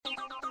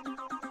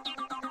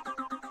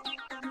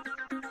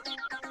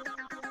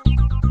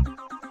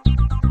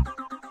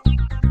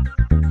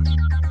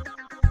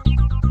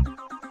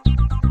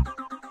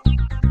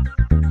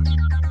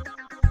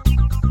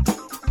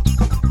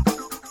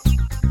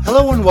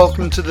and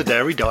welcome to the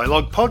Dairy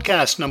Dialogue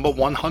podcast number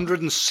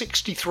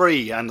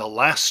 163 and the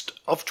last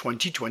of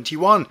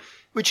 2021,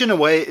 which in a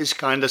way is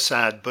kinda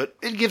sad, but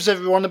it gives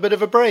everyone a bit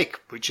of a break,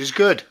 which is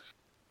good.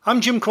 I'm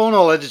Jim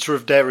Cornwall, editor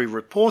of Dairy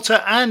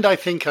Reporter, and I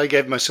think I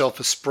gave myself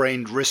a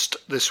sprained wrist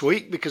this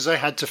week because I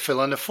had to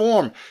fill in a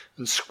form,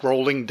 and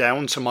scrolling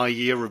down to my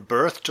year of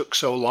birth took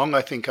so long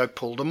I think I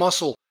pulled a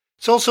muscle.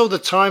 It's also the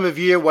time of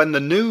year when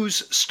the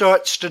news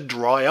starts to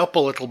dry up a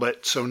little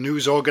bit, so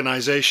news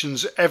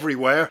organisations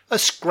everywhere are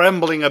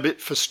scrambling a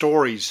bit for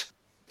stories.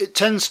 It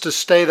tends to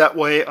stay that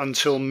way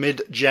until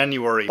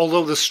mid-January,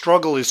 although the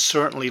struggle is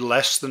certainly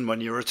less than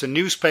when you're at a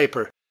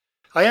newspaper.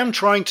 I am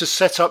trying to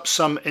set up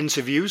some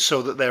interviews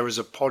so that there is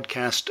a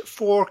podcast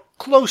for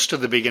close to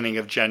the beginning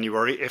of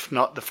January, if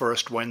not the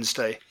first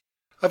Wednesday.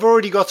 I've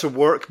already got a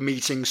work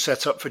meeting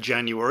set up for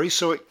January,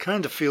 so it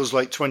kind of feels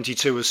like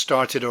 22 has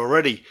started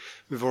already.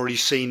 We've already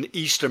seen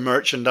Easter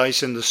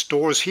merchandise in the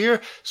stores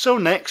here, so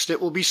next it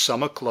will be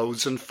summer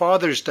clothes and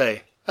Father's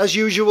Day. As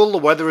usual, the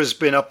weather has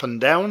been up and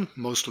down,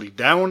 mostly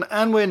down,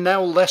 and we're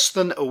now less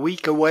than a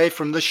week away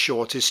from the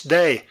shortest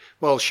day.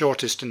 Well,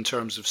 shortest in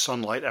terms of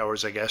sunlight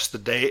hours, I guess. The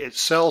day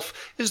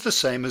itself is the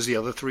same as the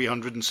other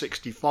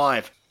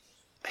 365.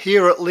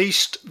 Here at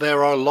least,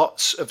 there are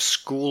lots of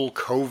school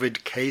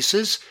COVID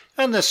cases,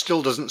 and there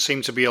still doesn't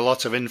seem to be a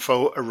lot of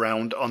info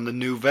around on the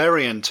new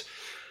variant.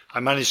 I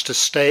managed to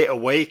stay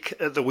awake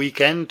at the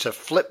weekend to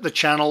flip the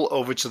channel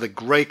over to the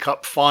Grey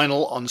Cup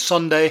final on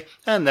Sunday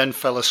and then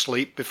fell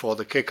asleep before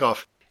the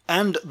kickoff.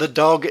 And the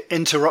dog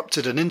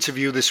interrupted an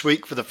interview this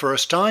week for the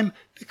first time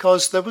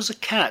because there was a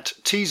cat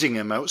teasing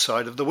him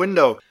outside of the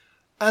window.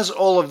 As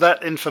all of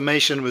that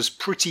information was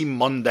pretty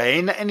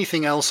mundane,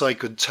 anything else I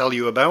could tell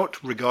you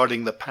about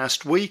regarding the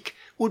past week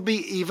would be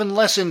even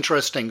less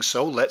interesting,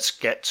 so let's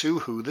get to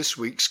who this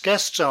week's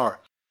guests are.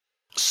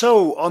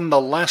 So, on the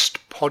last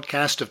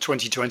podcast of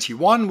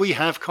 2021, we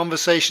have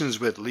conversations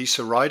with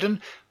Lisa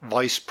Ryden,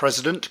 Vice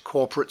President,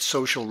 Corporate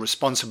Social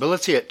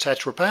Responsibility at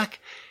Tetra Pak,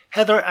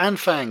 Heather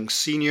Anfang,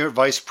 Senior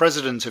Vice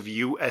President of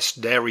U.S.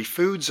 Dairy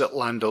Foods at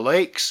Land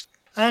O'Lakes,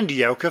 and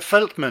Jouke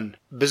Veltman,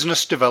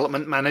 Business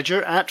Development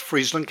Manager at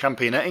Friesland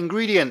Campina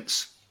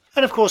Ingredients.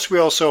 And of course, we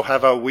also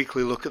have our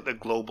weekly look at the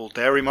global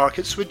dairy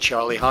markets with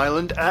Charlie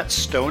Hyland at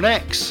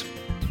StoneX.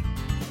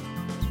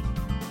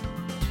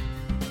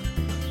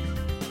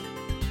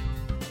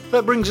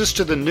 That brings us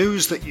to the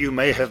news that you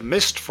may have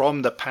missed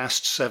from the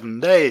past 7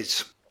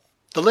 days.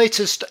 The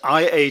latest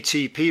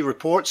IATP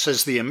report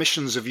says the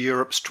emissions of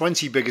Europe's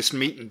 20 biggest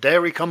meat and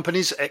dairy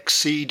companies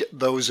exceed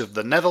those of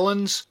the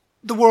Netherlands.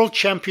 The World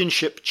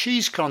Championship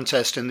Cheese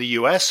Contest in the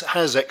US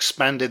has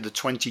expanded the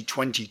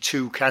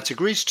 2022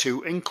 categories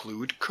to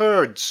include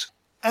curds.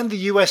 And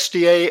the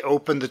USDA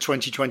opened the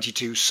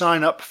 2022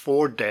 sign-up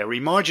for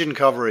dairy margin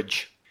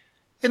coverage.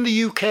 In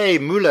the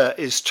UK, Müller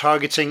is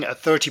targeting a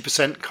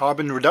 30%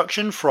 carbon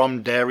reduction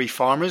from dairy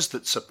farmers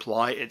that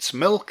supply its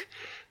milk.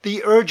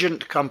 The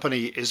Urgent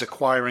company is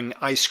acquiring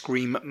ice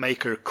cream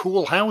maker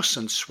Cool House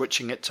and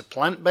switching it to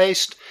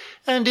plant-based.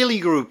 And Illy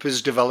Group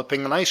is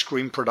developing an ice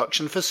cream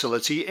production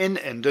facility in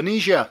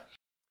Indonesia.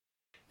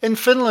 In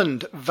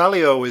Finland,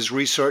 Valio is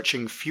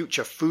researching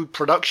future food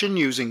production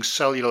using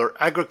cellular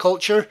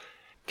agriculture.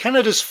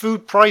 Canada's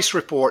Food Price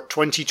Report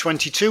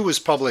 2022 was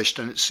published,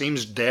 and it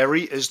seems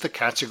dairy is the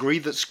category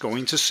that's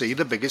going to see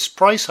the biggest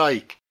price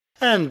hike.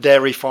 And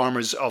Dairy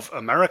Farmers of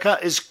America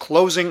is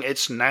closing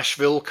its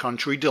Nashville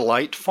Country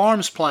Delight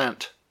Farms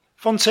plant.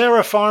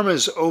 Fonterra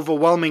Farmers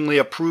overwhelmingly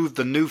approved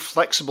the new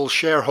flexible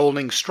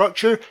shareholding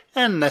structure,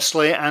 and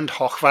Nestlé and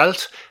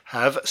Hochwald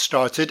have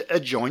started a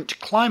joint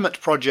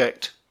climate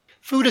project.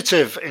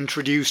 Fooditive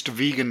introduced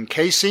vegan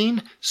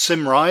casein,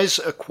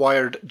 Simrise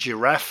acquired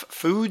Giraffe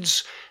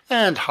Foods,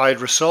 and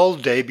Hydrosol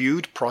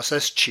debuted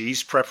processed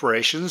cheese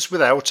preparations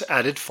without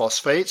added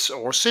phosphates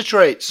or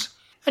citrates.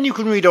 And you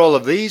can read all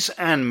of these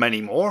and many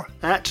more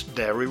at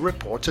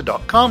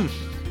dairyreporter.com.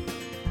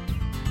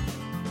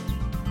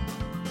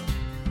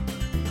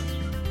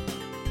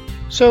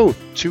 So,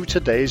 to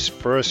today's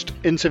first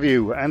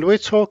interview, and we're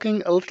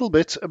talking a little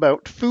bit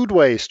about food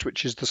waste,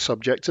 which is the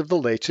subject of the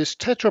latest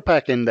Tetra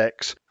Pak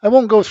Index. I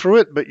won't go through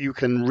it, but you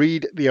can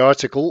read the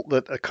article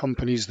that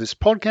accompanies this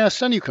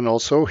podcast, and you can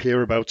also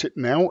hear about it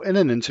now in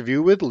an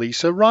interview with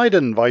Lisa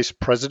Ryden, Vice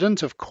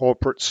President of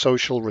Corporate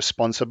Social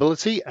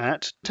Responsibility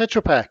at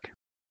Tetra Pak.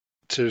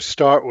 To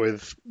start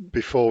with,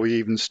 before we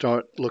even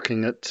start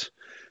looking at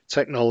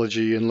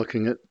technology and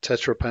looking at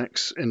Tetra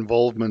Pak's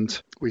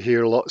involvement, we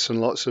hear lots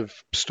and lots of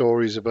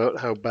stories about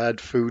how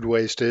bad food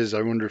waste is.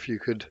 I wonder if you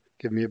could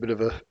give me a bit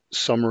of a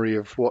summary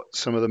of what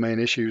some of the main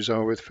issues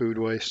are with food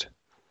waste.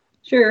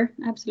 Sure,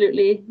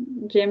 absolutely,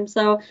 Jim.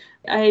 So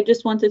I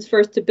just wanted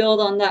first to build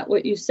on that,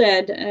 what you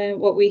said,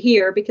 what we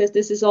hear, because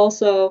this is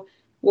also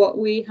what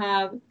we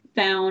have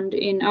found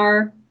in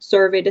our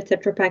survey, the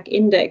Tetra Pak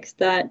Index,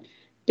 that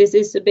this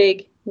is a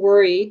big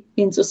worry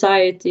in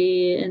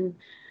society and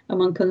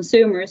among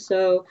consumers.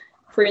 So,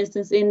 for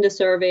instance, in the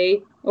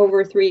survey,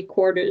 over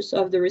 3/4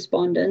 of the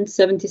respondents,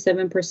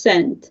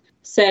 77%,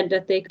 said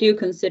that they do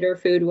consider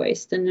food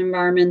waste an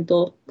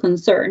environmental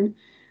concern.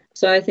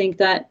 So I think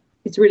that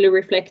it's really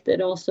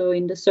reflected also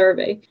in the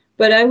survey.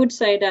 But I would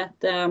say that,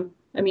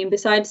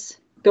 besides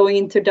going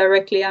into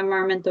directly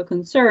environmental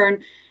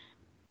concern,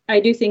 I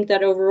do think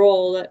that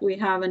overall that we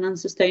have an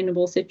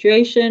unsustainable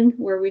situation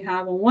where we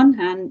have on one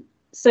hand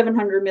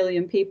 700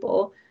 million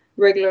people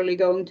regularly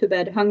going to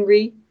bed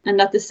hungry,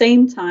 and at the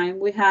same time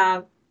we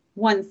have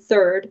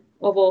 1/3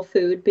 of all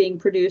food being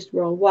produced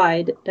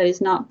worldwide that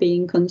is not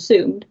being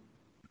consumed.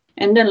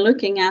 And then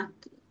looking at,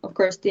 of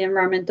course, the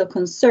environmental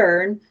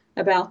concern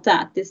about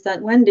that is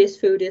that when this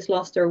food is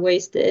lost or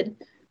wasted,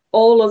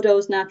 all of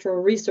those natural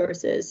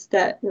resources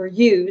that were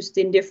used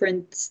in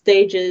different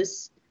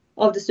stages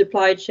of the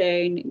supply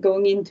chain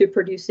going into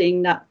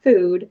producing that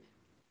food,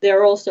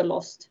 they're also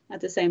lost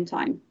at the same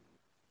time.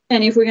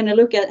 And if we're going to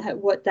look at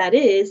what that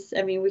is,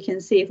 we can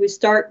see if we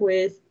start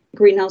with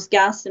greenhouse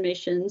gas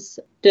emissions,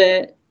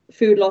 the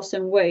food loss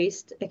and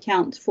waste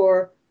accounts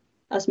for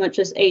as much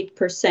as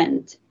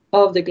 8%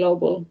 of the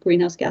global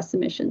greenhouse gas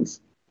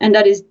emissions. And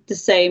that is the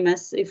same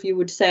as if you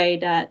would say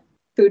that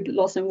food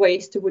loss and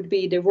waste would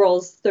be the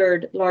world's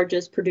third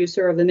largest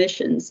producer of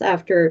emissions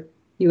after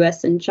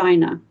US and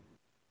China.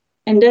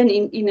 And then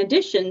in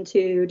addition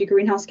to the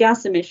greenhouse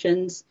gas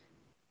emissions,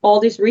 all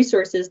these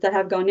resources that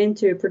have gone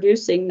into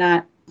producing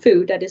that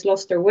food that is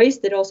lost or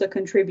wasted also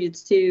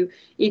contributes to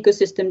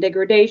ecosystem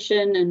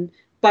degradation and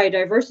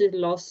biodiversity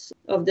loss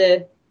of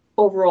the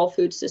overall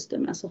food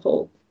system as a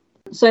whole.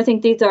 So I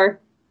think these are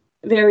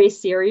very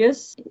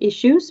serious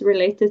issues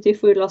related to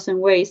food loss and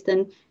waste.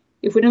 And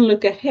if we don't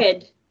look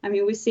ahead,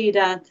 we see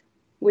that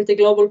with the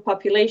global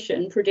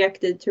population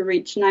projected to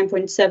reach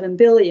 9.7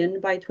 billion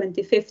by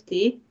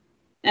 2050,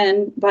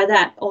 and by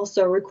that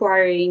also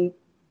requiring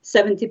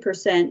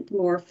 70%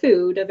 more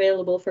food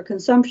available for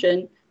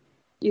consumption,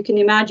 you can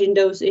imagine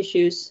those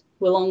issues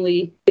will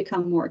only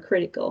become more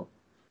critical.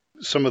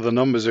 Some of the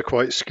numbers are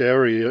quite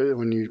scary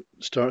when you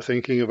start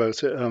thinking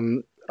about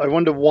it. I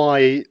wonder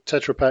why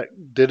Tetra Pak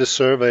did a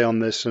survey on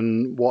this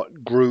and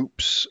what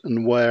groups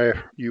and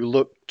where you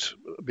looked,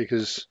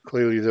 because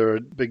clearly there are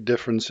big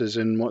differences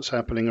in what's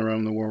happening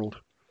around the world.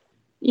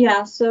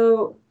 Yeah,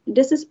 so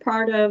this is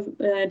part of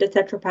the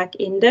Tetra Pak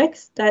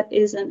Index. That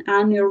is an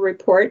annual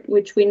report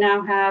which we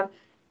now have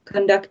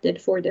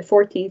conducted for the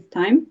 14th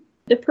time.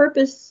 The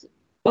purpose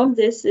of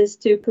this is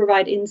to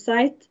provide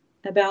insight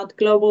about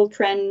global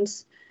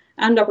trends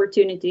and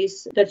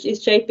opportunities that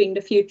is shaping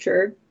the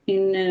future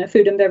in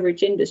food and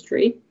beverage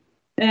industry,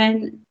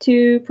 and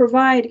to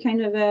provide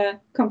kind of a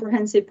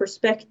comprehensive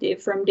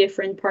perspective from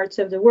different parts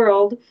of the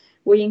world.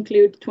 We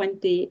include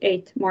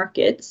 28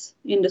 markets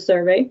in the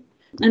survey,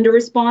 and the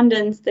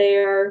respondents, they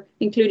are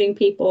including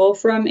people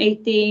from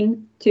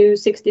 18 to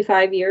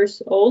 65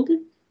 years old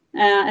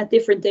at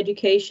different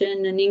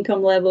education and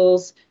income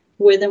levels,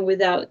 with and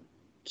without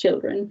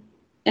children.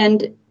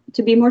 And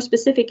to be more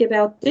specific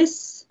about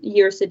this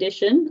year's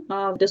edition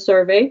of the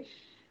survey,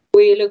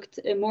 we looked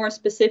more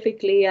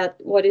specifically at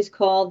what is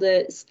called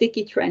the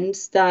sticky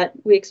trends that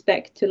we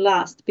expect to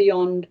last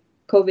beyond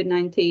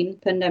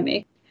COVID-19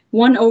 pandemic.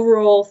 One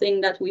overall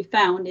thing that we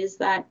found is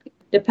that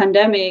the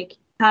pandemic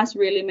has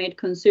really made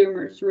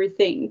consumers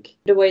rethink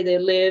the way they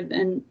live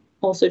and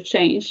also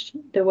changed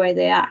the way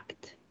they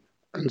act.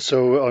 And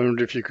so I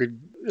wonder if you could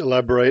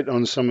elaborate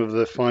on some of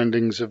the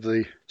findings of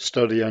the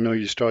study. I know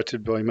you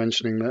started by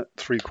mentioning that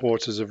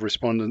 3/4 of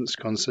respondents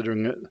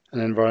considering it an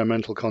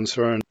environmental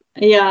concern.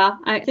 Yeah,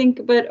 I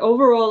think, but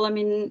overall,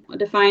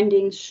 the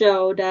findings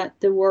show that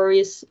the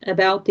worries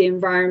about the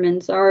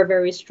environment are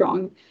very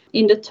strong.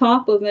 In the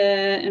top of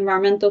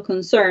environmental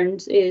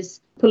concerns is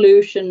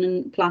pollution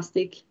and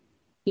plastic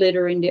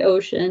litter in the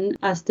ocean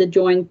as the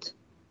joint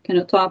kind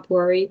of top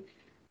worry.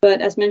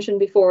 But as mentioned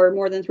before,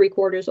 more than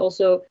 3/4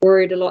 also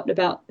worried a lot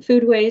about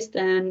food waste,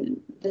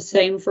 and the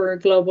same for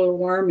global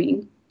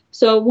warming.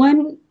 So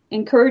one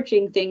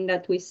encouraging thing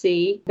that we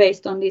see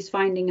based on this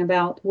finding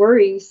about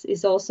worries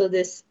is also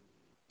this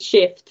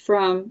shift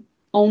from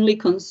only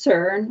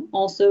concern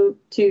also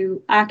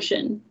to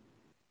action,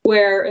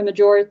 where a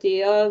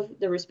majority of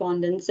the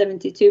respondents,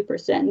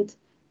 72%,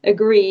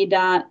 agree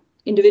that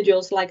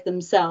individuals like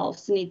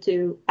themselves need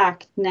to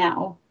act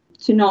now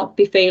to not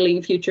be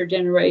failing future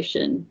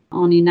generation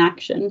on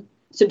inaction.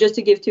 So just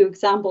to give 2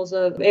 examples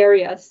of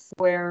areas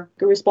where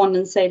the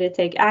respondents say they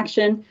take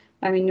action,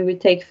 we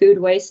take food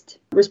waste.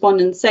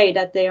 Respondents say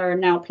that they are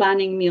now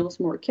planning meals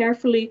more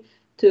carefully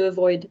to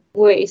avoid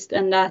waste,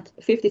 and that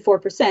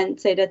 54%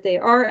 say that they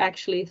are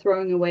actually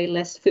throwing away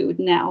less food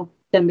now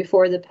than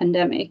before the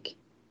pandemic.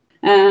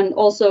 And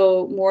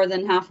also more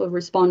than half of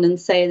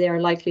respondents say they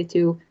are likely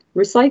to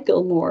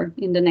recycle more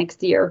in the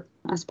next year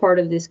as part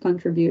of this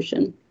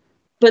contribution.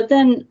 But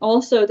then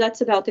also that's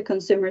about the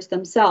consumers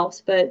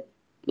themselves. But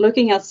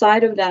looking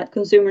outside of that,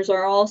 consumers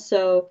are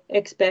also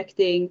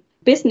expecting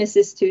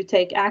businesses to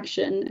take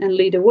action and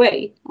lead the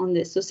way on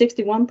this. So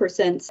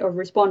 61% of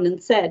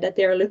respondents said that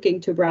they are looking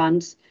to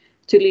brands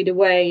to lead the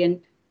way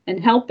and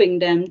helping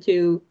them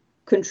to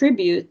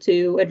contribute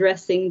to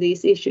addressing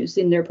these issues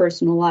in their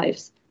personal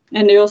lives.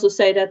 And they also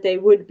say that they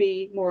would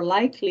be more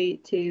likely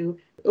to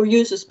or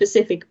use a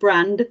specific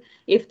brand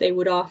if they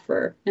would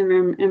offer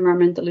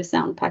environmentally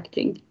sound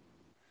packaging.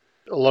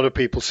 A lot of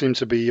people seem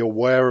to be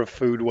aware of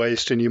food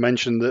waste, and you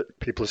mentioned that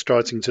people are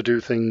starting to do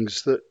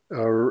things that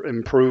are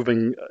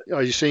improving.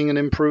 Are you seeing an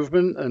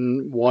improvement,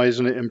 and why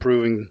isn't it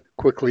improving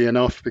quickly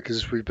enough?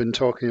 Because we've been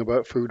talking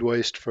about food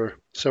waste for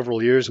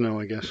several years now,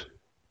 I guess.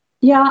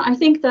 Yeah, I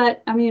think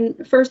that,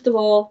 first of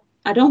all,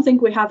 I don't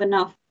think we have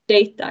enough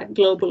data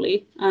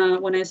globally.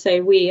 When I say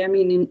we, I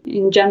mean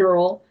in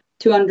general,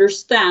 to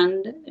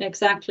understand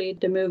exactly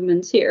the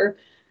movements here.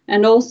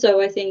 And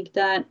also, I think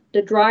that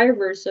the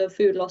drivers of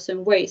food loss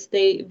and waste,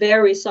 they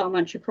vary so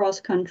much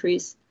across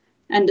countries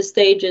and the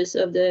stages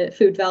of the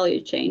food value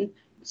chain.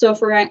 So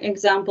for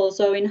example,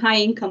 in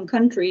high-income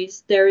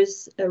countries, there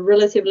is a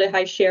relatively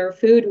high share of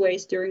food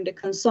waste during the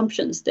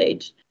consumption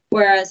stage,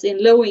 whereas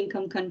in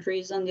low-income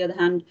countries, on the other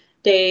hand,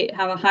 they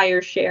have a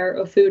higher share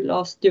of food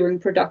loss during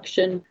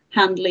production,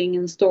 handling,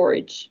 and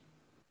storage.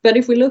 But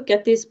if we look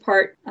at this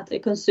part at the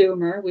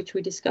consumer, which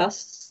we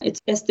discussed, it's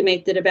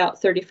estimated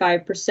about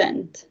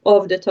 35%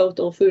 of the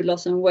total food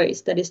loss and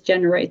waste that is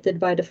generated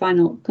by the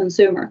final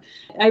consumer.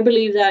 I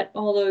believe that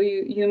although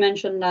you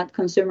mentioned that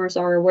consumers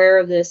are aware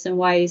of this and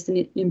why isn't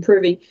it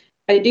improving,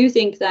 I do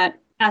think that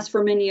as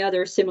for many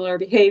other similar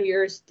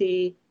behaviors,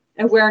 the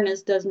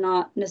awareness does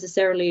not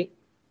necessarily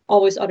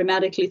always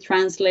automatically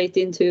translate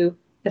into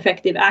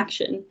effective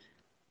action.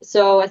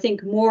 So I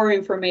think more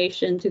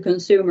information to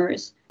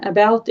consumers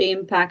about the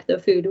impact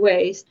of food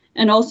waste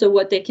and also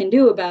what they can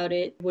do about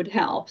it would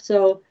help.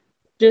 So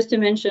just to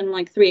mention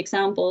like 3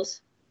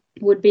 examples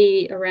would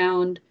be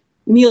around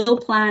meal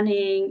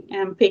planning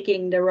and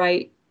picking the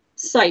right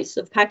size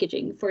of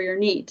packaging for your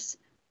needs.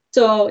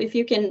 So if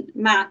you can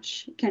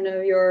match kind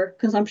of your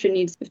consumption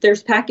needs, if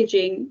there's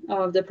packaging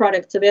of the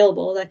products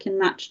available that can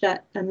match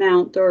that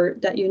amount or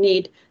that you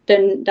need,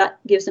 then that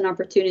gives an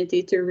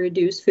opportunity to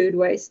reduce food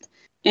waste.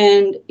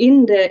 And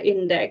in the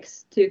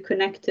index, to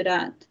connect to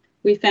that,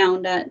 we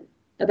found that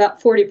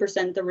about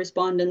 40% of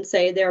respondents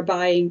say they're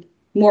buying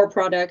more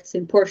products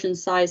in portion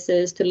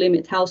sizes to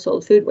limit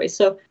household food waste.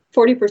 So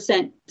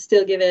 40%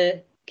 still give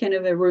a kind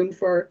of a room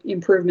for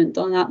improvement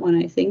on that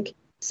one, I think.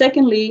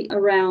 Secondly,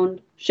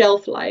 around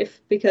shelf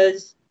life,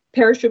 because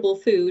perishable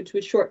foods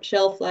with short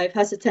shelf life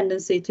has a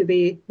tendency to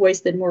be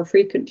wasted more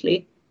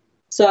frequently.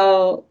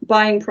 So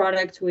buying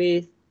products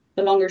with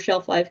a longer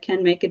shelf life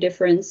can make a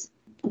difference.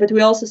 But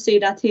we also see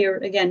that here,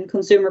 again,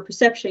 consumer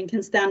perception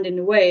can stand in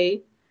the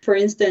way. For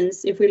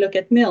instance, if we look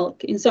at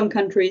milk, in some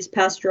countries,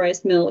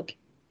 pasteurized milk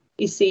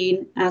is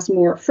seen as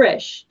more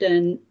fresh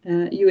than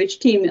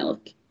UHT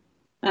milk,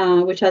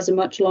 which has a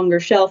much longer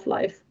shelf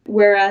life.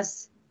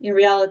 Whereas in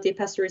reality,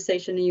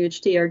 pasteurization and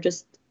UHT are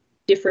just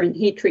different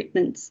heat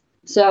treatments.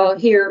 So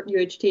here,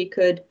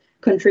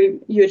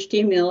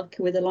 UHT milk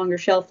with a longer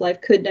shelf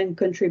life could then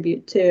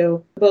contribute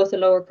to both a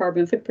lower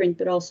carbon footprint,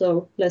 but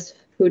also less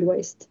food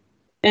waste.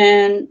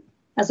 And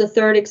as a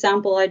third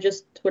example, I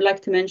just would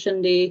like to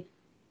mention the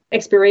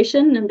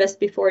expiration and best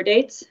before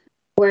dates,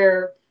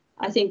 where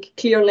I think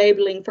clear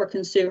labeling for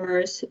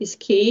consumers is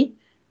key,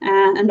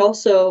 and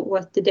also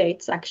what the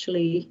dates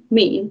actually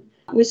mean.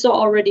 We saw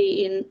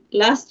already in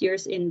last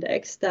year's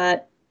index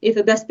that if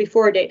a best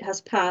before date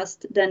has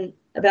passed, then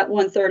about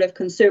 1/3 of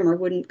consumer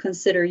wouldn't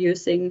consider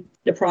using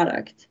the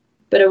product.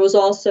 But it was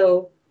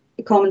also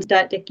a comment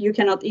that you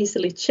cannot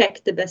easily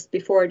check the best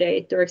before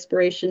date or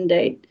expiration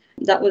date.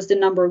 That was the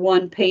number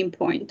one pain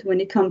point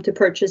when it comes to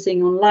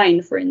purchasing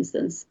online, for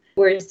instance,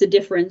 where is the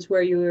difference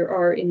where you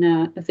are in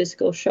a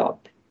physical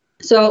shop.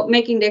 So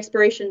making the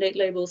expiration date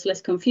labels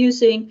less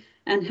confusing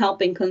and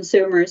helping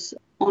consumers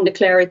on the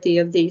clarity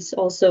of these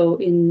also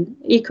in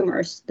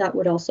e-commerce, that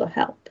would also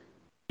help.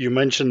 You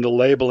mentioned the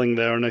labeling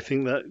there, and I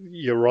think that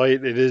you're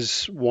right. It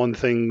is one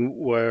thing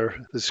where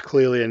there's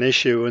clearly an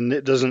issue, and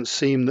it doesn't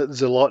seem that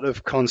there's a lot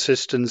of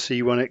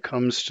consistency when it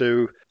comes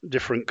to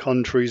different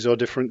countries or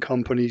different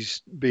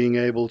companies being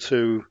able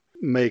to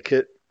make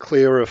it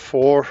clearer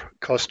for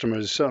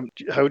customers.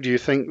 How do you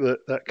think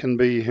that can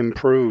be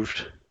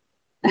improved?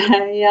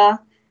 Yeah,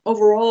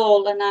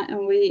 overall,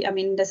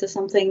 this is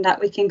something that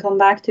we can come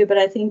back to, but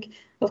I think,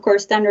 of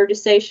course,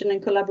 standardization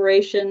and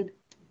collaboration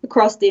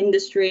across the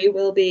industry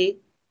will be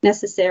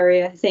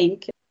necessary, I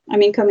think.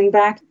 Coming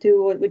back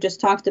to what we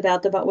just talked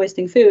about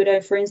wasting food,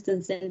 for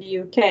instance, in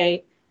the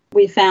UK,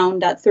 we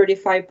found that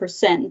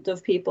 35%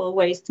 of people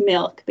waste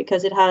milk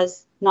because it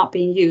has not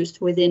been used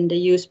within the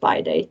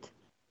use-by date.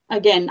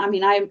 Again,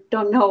 I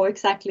don't know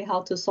exactly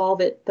how to solve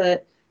it,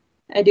 but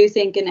I do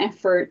think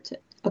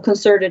a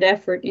concerted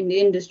effort in the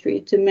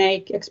industry to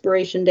make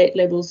expiration date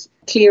labels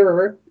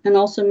clearer and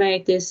also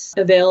make this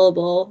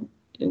available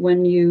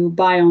when you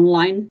buy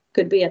online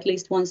could be at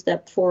least one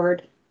step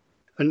forward.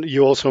 And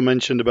you also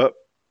mentioned about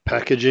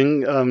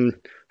packaging.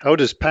 How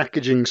does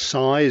packaging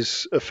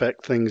size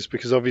affect things?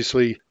 Because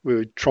obviously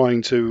we're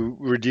trying to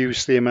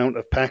reduce the amount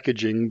of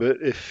packaging, but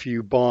if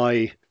you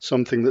buy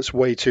something that's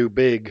way too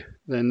big,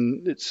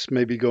 then it's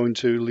maybe going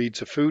to lead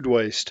to food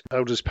waste.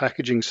 How does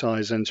packaging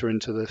size enter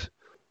into this?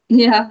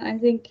 Yeah, I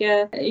think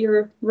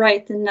you're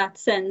right in that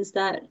sense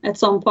that at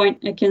some point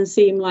it can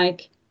seem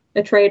like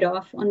a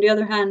trade-off. On the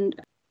other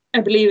hand,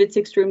 I believe it's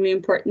extremely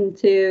important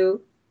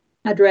to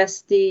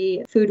address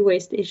the food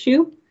waste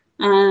issue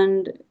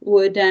and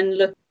would then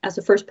look as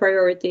a first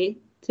priority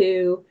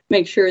to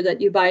make sure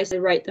that you buy the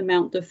right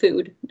amount of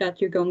food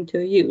that you're going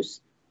to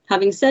use.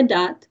 Having said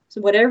that,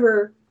 so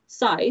whatever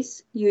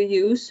size you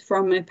use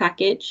from a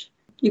package,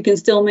 you can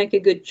still make a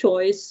good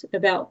choice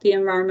about the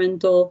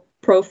environmental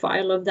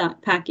profile of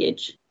that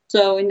package.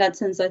 So in that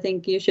sense, I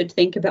think you should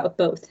think about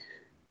both.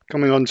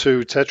 Coming on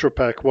to Tetra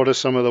Pak, what are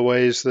some of the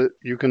ways that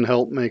you can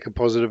help make a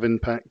positive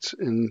impact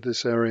in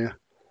this area?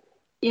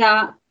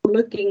 Yeah,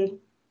 looking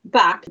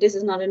back, this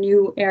is not a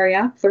new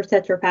area for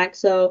Tetra Pak.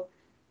 So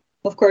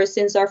of course,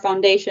 since our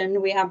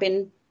foundation, we have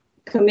been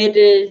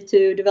committed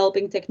to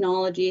developing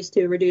technologies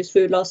to reduce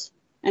food loss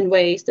and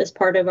waste as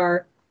part of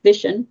our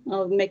vision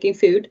of making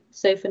food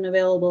safe and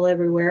available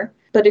everywhere.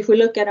 But if we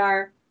look at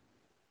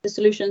the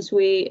solutions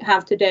we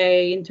have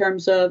today in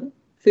terms of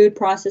food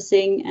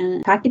processing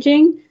and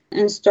packaging,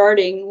 and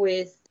starting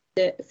with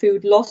the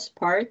food loss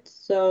part,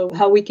 so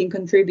how we can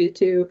contribute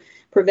to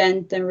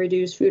prevent and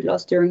reduce food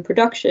loss during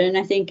production,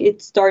 I think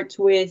it starts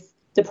with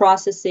the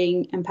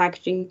processing and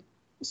packaging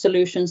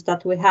solutions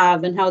that we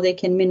have and how they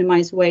can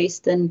minimize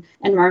waste and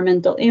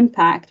environmental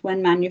impact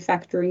when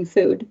manufacturing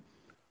food.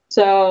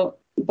 So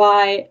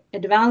by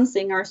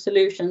advancing our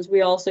solutions,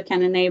 we also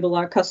can enable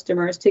our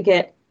customers to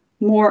get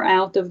more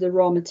out of the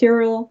raw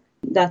material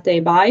that they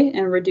buy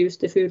and reduce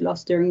the food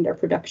loss during their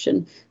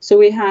production. So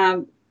we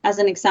have, as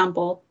an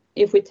example,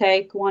 if we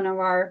take one of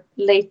our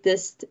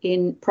latest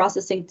in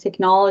processing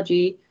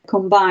technology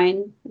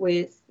combined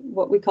with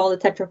what we call the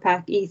Tetra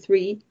Pak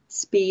E3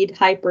 speed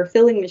hyper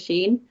filling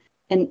machine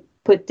and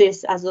put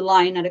this as a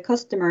line at a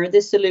customer,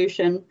 this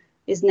solution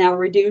is now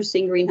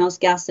reducing greenhouse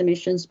gas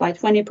emissions by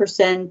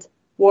 20%,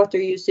 water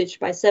usage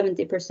by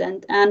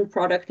 70%, and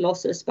product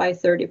losses by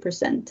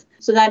 30%.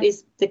 So that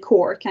is the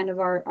core kind of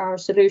our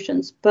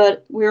solutions.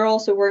 But we're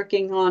also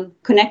working on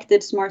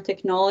connected smart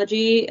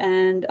technology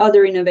and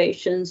other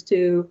innovations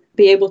to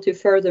be able to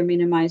further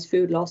minimize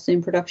food loss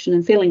in production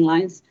and filling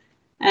lines.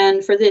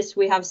 And for this,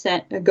 we have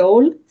set a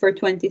goal for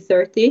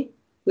 2030,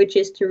 which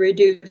is to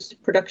reduce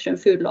production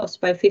food loss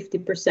by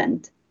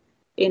 50%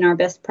 in our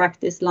best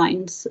practice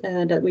lines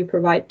that we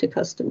provide to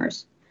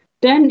customers.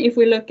 Then if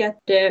we look at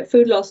the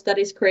food loss that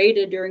is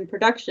created during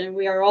production,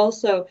 we are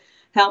also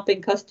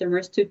helping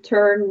customers to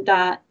turn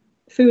that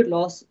food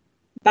loss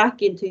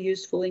back into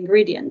useful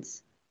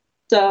ingredients.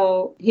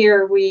 So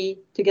here we,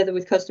 together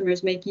with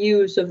customers, make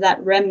use of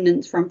that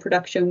remnant from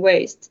production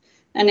waste.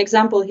 An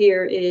example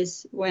here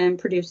is when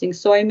producing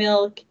soy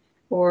milk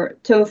or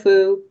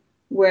tofu,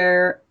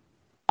 where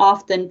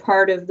often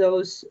part of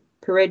those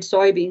pureed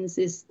soybeans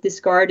is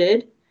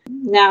discarded.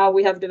 Now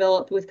we have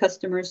developed with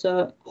customers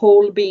a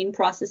whole bean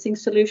processing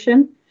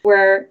solution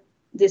where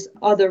this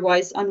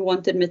otherwise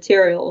unwanted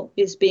material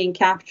is being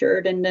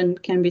captured and then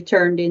can be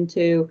turned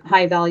into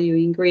high value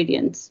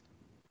ingredients.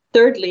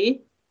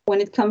 Thirdly,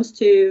 when it comes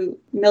to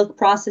milk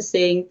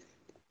processing,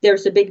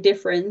 there's a big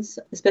difference,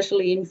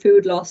 especially in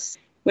food loss,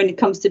 when it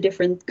comes to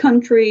different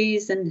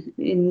countries and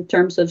in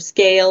terms of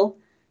scale.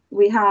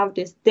 We have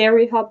this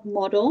dairy hub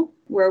model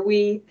where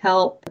we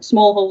help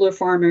smallholder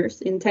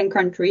farmers in 10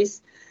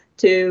 countries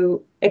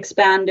to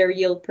expand their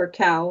yield per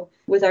cow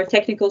with our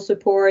technical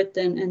support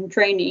and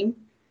training.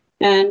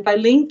 And by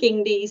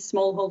linking these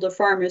smallholder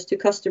farmers to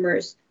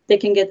customers, they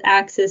can get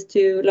access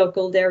to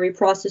local dairy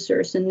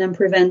processors and then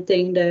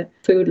preventing the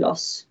food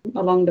loss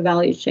along the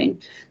value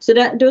chain. So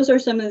those are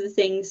some of the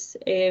things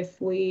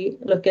if we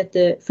look at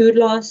the food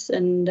loss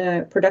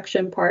and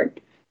production part.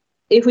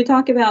 If we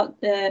talk about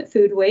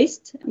food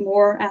waste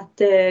more at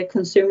the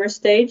consumer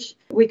stage,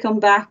 we come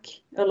back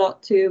a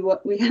lot to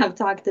what we have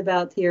talked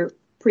about here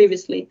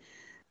previously.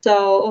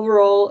 So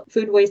overall,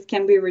 food waste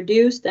can be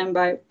reduced and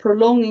by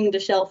prolonging the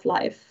shelf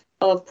life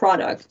of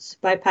products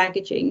by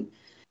packaging.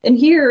 And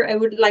here I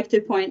would like to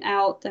point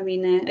out,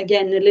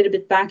 again, a little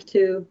bit back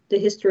to the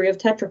history of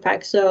Tetra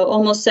Pak. So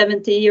almost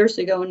 70 years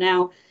ago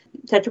now,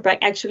 Tetra Pak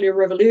actually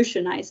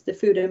revolutionized the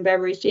food and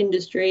beverage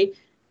industry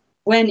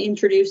when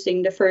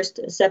introducing the first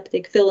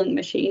aseptic filling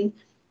machine,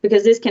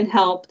 because this can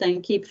help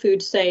then keep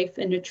food safe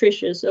and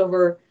nutritious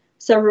over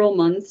several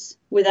months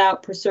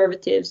without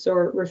preservatives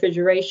or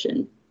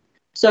refrigeration.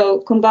 So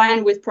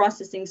combined with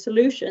processing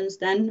solutions,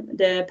 then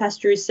the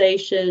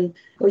pasteurization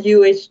or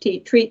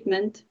UHT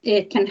treatment,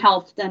 it can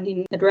help then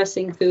in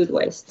addressing food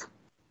waste.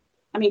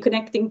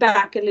 Connecting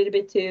back a little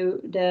bit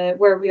to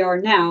where we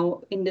are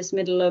now in this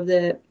middle of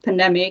the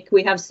pandemic,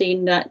 we have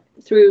seen that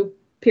through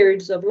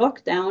periods of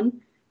lockdown,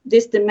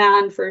 this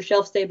demand for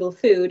shelf-stable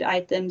food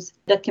items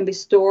that can be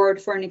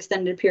stored for an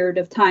extended period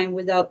of time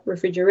without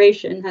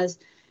refrigeration has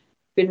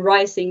been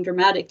rising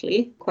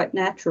dramatically, quite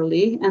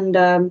naturally.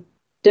 And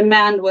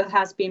demand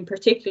has been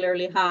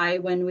particularly high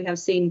when we have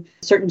seen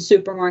certain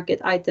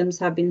supermarket items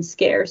have been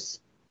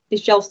scarce.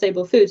 These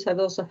shelf-stable foods have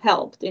also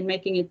helped in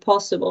making it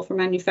possible for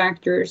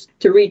manufacturers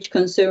to reach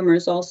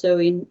consumers also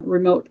in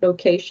remote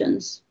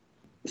locations.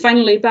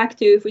 Finally, back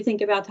to if we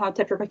think about how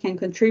Tetra Pak can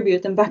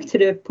contribute, and back to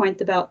the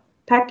point about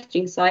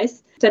packaging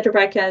size, Tetra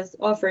Pak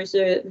offers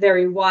a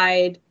very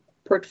wide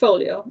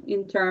portfolio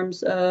in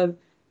terms of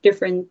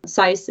different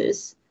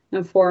sizes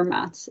and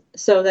formats,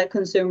 so that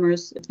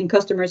consumers and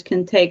customers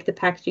can take the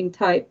packaging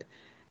type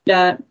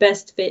that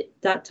best fit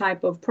that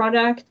type of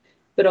product,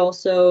 but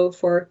also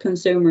for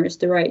consumers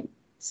the right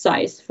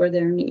size for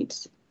their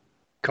needs.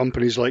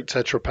 Companies like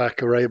Tetra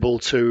Pak are able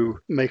to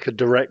make a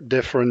direct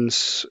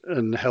difference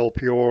and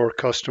help your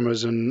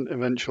customers and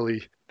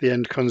eventually the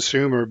end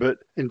consumer. But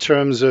in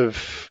terms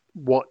of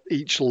what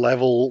each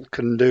level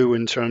can do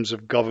in terms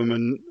of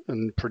government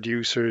and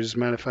producers,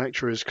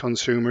 manufacturers,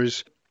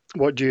 consumers,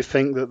 what do you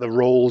think that the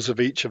roles of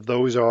each of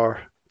those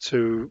are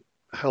to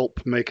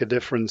help make a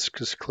difference?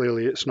 Because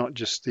clearly it's not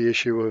just the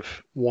issue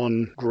of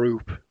one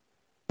group.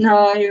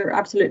 No, you're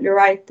absolutely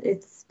right.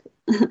 It's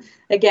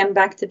again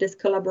back to this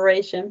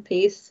collaboration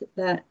piece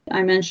that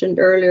I mentioned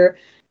earlier.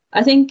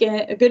 I think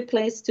a good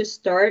place to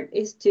start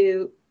is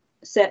to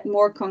set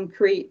more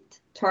concrete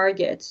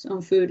targets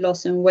on food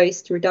loss and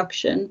waste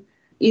reduction,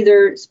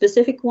 either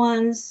specific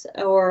ones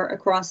or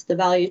across the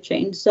value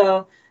chain.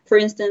 So, for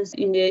instance,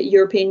 in the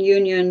European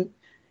Union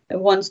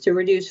wants to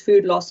reduce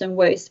food loss and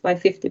waste by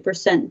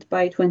 50%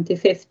 by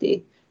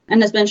 2050.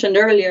 And as mentioned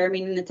earlier, I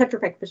mean, in the Tetra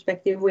Pak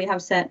perspective, we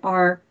have set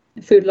our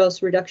food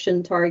loss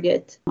reduction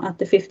target at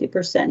the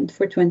 50%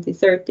 for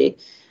 2030.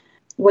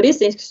 What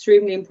is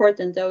extremely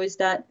important, though, is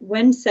that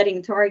when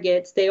setting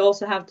targets, they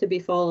also have to be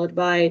followed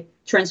by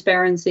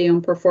transparency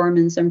on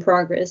performance and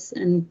progress,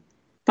 and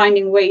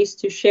finding ways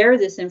to share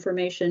this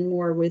information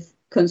more with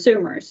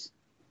consumers.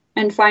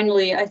 And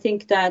finally, I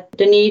think that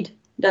the need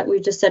that we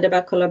just said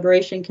about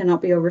collaboration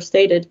cannot be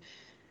overstated.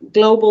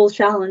 Global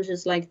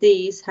challenges like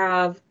these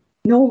have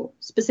no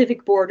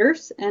specific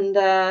borders and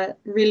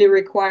really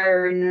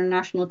require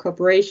international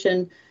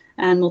cooperation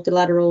and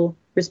multilateral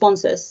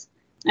responses.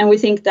 And we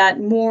think that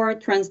more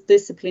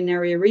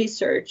transdisciplinary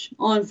research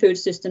on food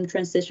system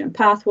transition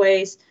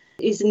pathways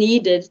is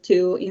needed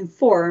to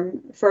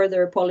inform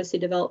further policy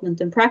development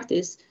and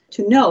practice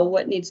to know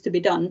what needs to be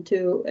done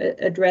to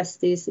address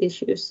these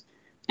issues.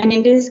 And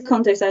in this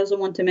context, I also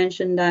want to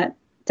mention that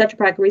Tetra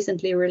Pak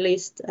recently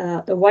released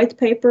a white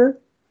paper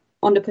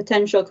on the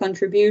potential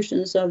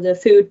contributions of the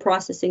food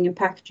processing and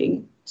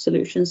packaging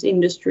solutions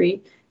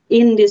industry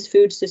in this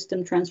food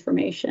system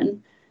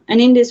transformation. And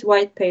in this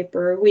white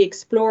paper, we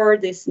explore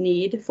this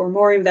need for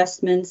more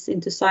investments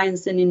into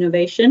science and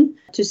innovation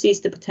to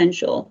seize the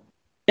potential.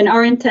 And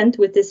our intent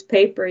with this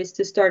paper is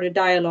to start a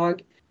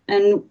dialogue.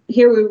 And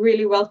here we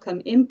really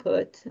welcome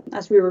input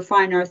as we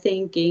refine our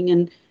thinking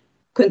and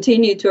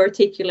continue to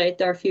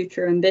articulate our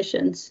future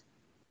ambitions.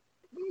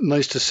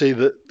 Nice to see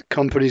that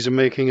companies are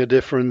making a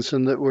difference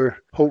and that we're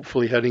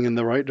hopefully heading in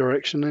the right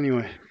direction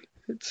anyway.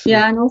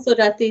 And also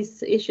that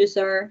these issues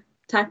are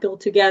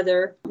tackled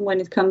together when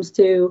it comes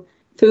to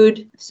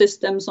food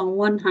systems on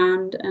one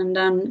hand and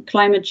then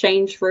climate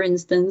change, for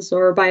instance,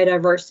 or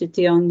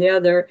biodiversity on the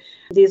other.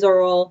 These are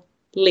all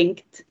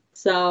linked,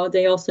 so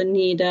they also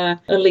need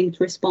a linked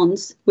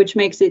response, which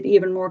makes it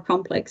even more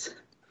complex.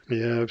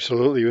 Yeah,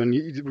 absolutely. When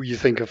you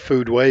think of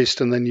food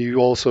waste, and then you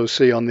also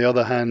see on the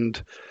other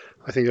hand,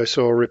 I think I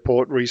saw a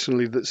report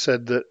recently that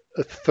said that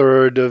a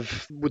third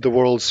of the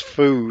world's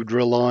food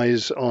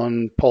relies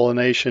on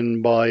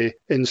pollination by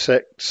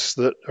insects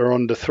that are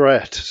under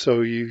threat.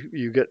 So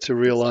you get to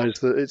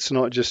realize that it's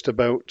not just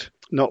about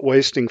not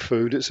wasting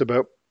food, it's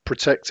about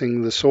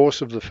protecting the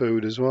source of the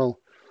food as well.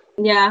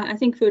 Yeah, I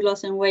think food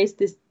loss and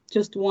waste is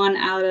just one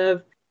out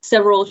of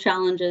several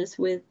challenges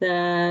with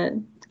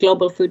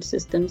global food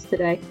systems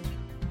today.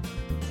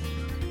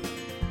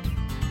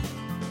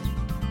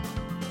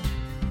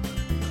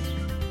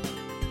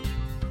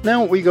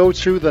 Now we go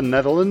to the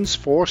Netherlands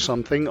for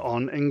something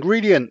on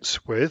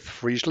ingredients with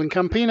Friesland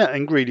Campina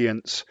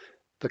Ingredients.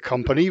 The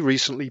company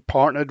recently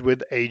partnered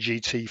with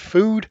AGT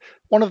Food,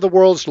 one of the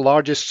world's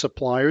largest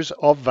suppliers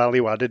of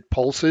value-added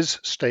pulses,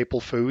 staple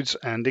foods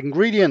and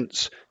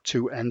ingredients,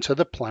 to enter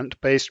the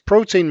plant-based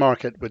protein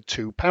market with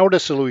 2 powder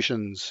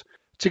solutions.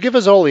 To give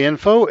us all the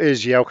info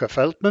is Jouke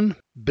Veldman,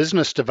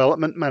 Business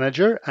Development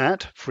Manager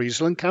at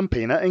Friesland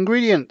Campina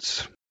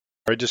Ingredients.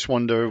 I just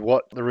wonder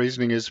what the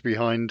reasoning is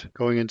behind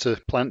going into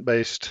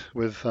plant-based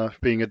with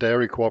being a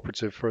dairy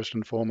cooperative first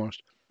and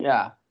foremost.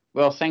 Yeah,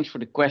 well, thanks for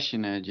the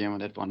question, Jim, on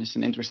that one. It's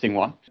an interesting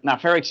one. Now,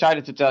 very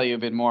excited to tell you a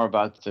bit more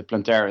about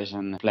Plantaris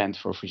and Plant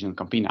for Friesland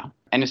Campina.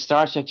 And it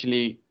starts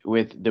actually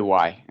with the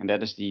why, and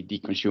that is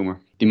the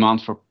consumer.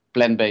 Demand for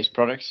plant-based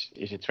products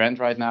is a trend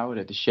right now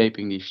that is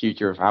shaping the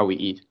future of how we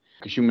eat.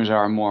 Consumers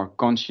are more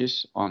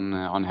conscious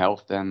on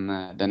health than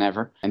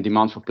ever, and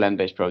demand for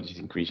plant-based protein is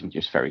increasing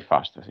just very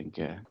fast. I think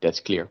that's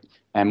clear.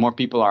 And more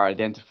people are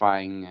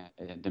identifying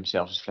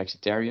themselves as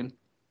flexitarian,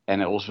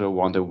 and also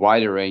want a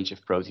wider range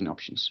of protein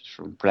options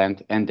from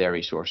plant and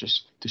dairy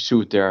sources to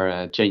suit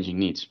their changing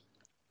needs.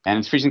 And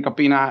at Friesland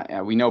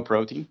Campina, we know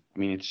protein. I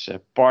mean, it's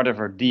part of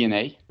our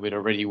DNA with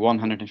already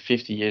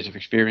 150 years of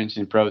experience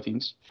in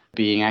proteins,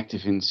 being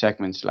active in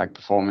segments like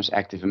performance,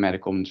 active and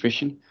medical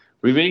nutrition.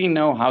 We really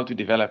know how to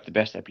develop the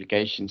best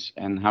applications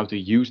and how to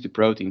use the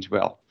proteins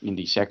well in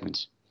these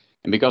segments.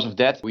 And because of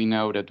that, we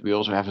know that we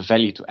also have a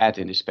value to add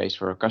in this space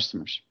for our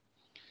customers.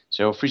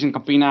 So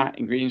FrieslandCampina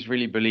Ingredients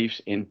really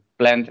believes in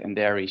plant and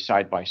dairy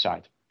side by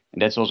side.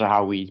 And that's also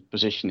how we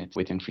position it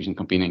within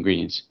FrieslandCampina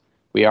Ingredients.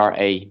 We are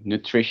a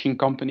nutrition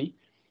company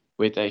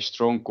with a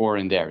strong core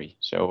in dairy.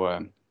 So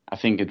I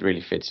think it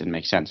really fits and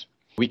makes sense.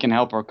 We can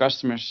help our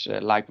customers,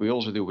 like we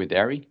also do with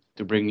dairy,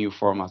 to bring new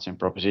formats and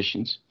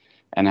propositions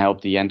and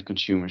help the end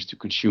consumers to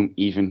consume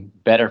even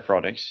better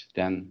products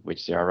than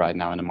which they are right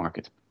now in the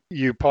market.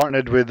 You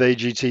partnered with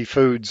AGT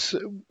Foods.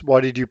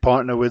 Why did you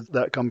partner with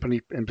that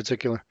company in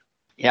particular?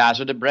 Yeah,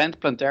 so the brand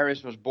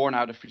Plantaris was born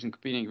out of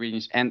FrieslandCampina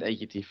Ingredients and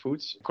AGT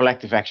Foods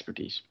collective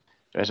expertise.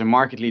 So as a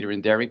market leader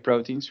in dairy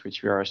proteins,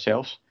 which we are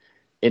ourselves,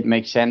 it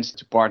makes sense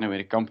to partner with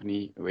a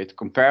company with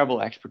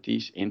comparable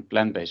expertise in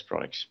plant-based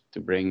products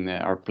to bring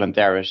our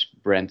Plantaris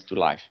brand to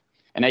life.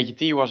 And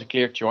AGT was a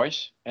clear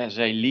choice as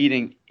a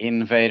leading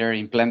innovator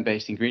in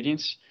plant-based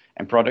ingredients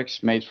and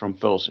products made from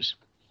pulses.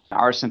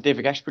 Our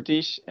scientific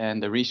expertise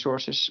and the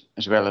resources,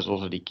 as well as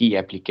also the key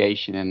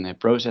application and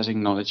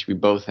processing knowledge we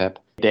both have,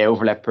 they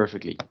overlap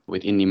perfectly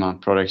with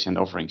in-demand products and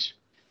offerings.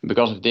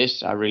 Because of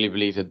this, I really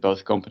believe that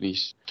both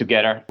companies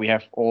together, we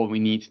have all we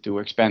need to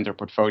expand our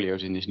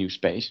portfolios in this new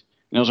space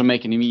and also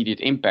make an immediate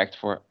impact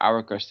for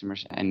our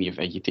customers and the of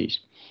AGTs.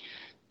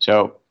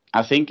 So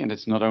I think, and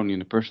it's not only in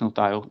the personal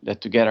title,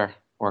 that together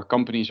our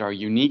companies are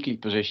uniquely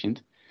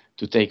positioned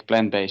to take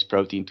plant-based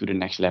protein to the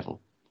next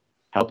level,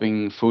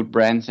 helping food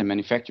brands and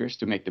manufacturers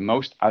to make the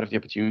most out of the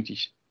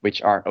opportunities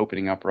which are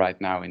opening up right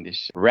now in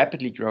this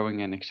rapidly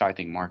growing and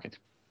exciting market.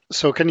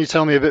 So can you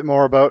tell me a bit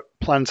more about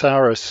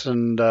Plantaris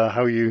and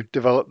how you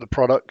develop the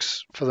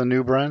products for the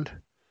new brand?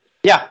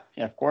 Yeah,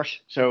 of course.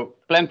 So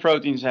plant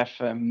proteins have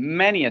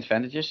many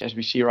advantages, as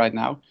we see right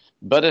now.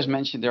 But as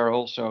mentioned, there are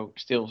also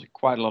still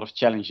quite a lot of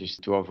challenges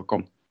to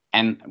overcome.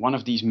 And one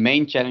of these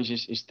main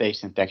challenges is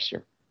taste and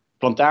texture.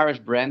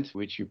 Plantaris brand,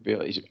 which you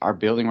are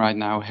building right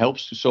now,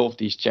 helps to solve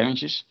these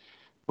challenges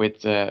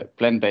with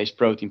plant-based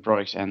protein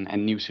products and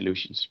new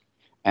solutions.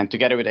 And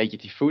together with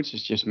AGT Foods,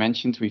 as just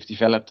mentioned, we've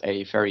developed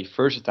a very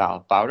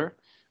versatile powder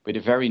with a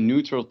very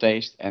neutral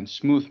taste and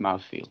smooth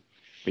mouthfeel,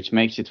 which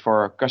makes it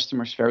for our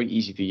customers very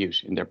easy to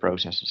use in their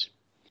processes.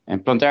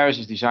 And Plantaris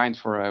is designed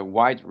for a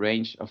wide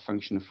range of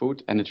functional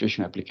food and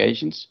nutritional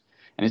applications,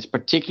 and it's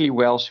particularly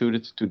well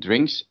suited to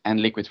drinks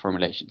and liquid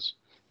formulations,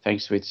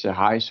 thanks to its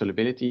high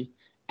solubility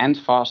and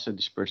faster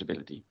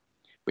dispersibility,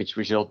 which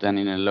result then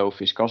in a low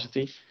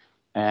viscosity,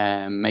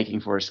 making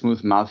for a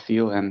smooth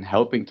mouthfeel and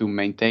helping to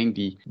maintain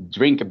the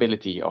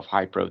drinkability of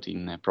high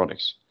protein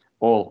products,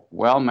 all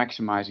while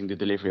maximizing the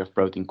delivery of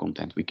protein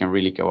content. We can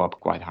really go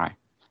up quite high.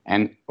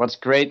 And what's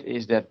great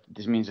is that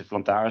this means that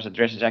Plantaris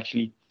addresses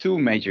actually two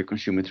major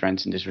consumer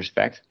trends in this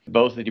respect,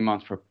 both the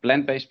demand for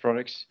plant-based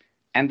products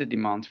and the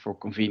demand for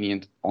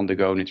convenient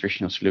on-the-go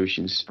nutritional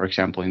solutions, for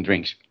example, in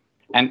drinks.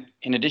 And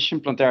in addition,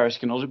 Plantaris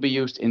can also be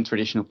used in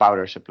traditional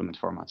powder supplement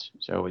formats.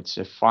 So it's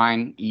a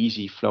fine,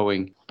 easy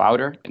flowing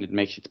powder, and it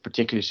makes it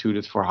particularly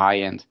suited for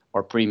high-end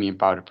or premium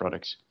powder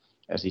products,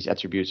 as these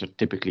attributes are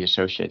typically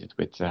associated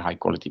with high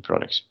quality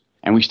products.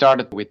 And we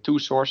started with two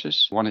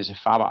sources. One is a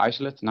fava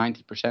isolate,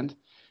 90%,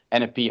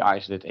 and a pea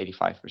isolate,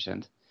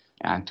 85%,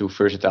 and two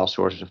versatile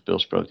sources of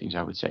pulse proteins,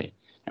 I would say.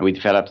 And we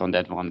developed on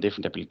that one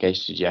different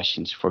application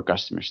suggestions for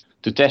customers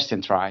to test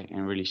and try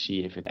and really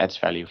see if it adds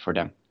value for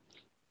them.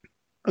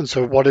 And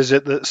so what is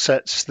it that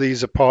sets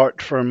these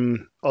apart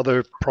from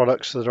other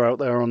products that are out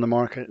there on the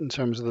market in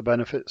terms of the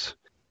benefits?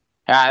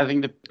 I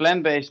think the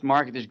plant-based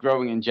market is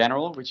growing in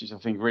general, which is, I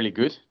think, really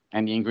good.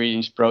 And the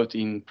ingredients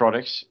protein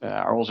products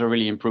are also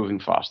really improving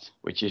fast,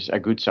 which is a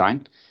good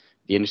sign.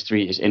 The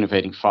industry is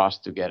innovating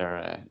fast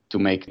together to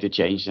make the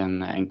change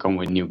and come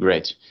with new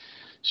grades.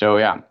 So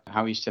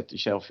how you set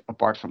yourself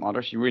apart from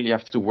others, you really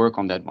have to work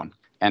on that one.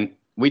 And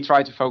we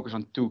try to focus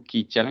on two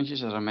key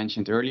challenges, as I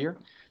mentioned earlier,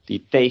 the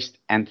taste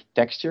and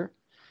texture.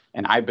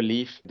 And I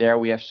believe there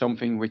we have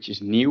something which is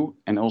new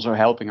and also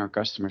helping our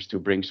customers to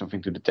bring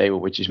something to the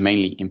table, which is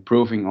mainly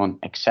improving on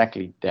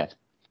exactly that.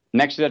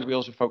 Next to that, we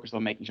also focused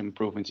on making some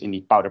improvements in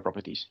the powder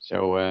properties.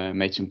 So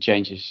made some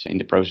changes in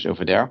the process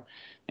over there.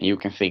 And you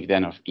can think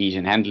then of ease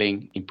in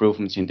handling,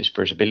 improvements in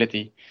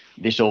dispersibility,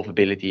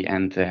 dissolvability,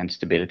 and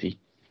stability.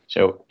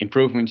 So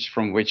improvements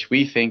from which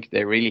we think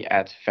they really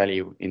add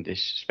value in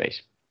this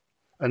space.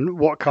 And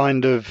what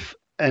kind of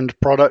end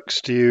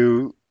products do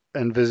you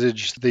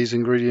envisage these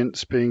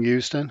ingredients being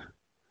used in?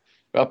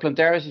 Well,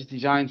 Plantaris is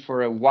designed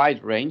for a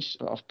wide range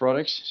of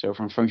products, so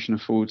from functional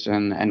foods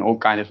and all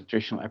kinds of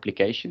nutritional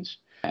applications.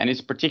 And it's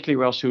particularly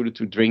well suited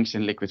to drinks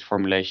and liquid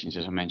formulations,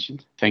 as I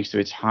mentioned, thanks to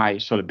its high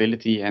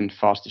solubility and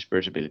fast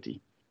dispersibility.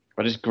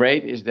 What is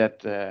great is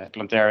that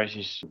Plantaris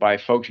is, by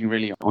focusing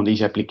really on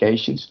these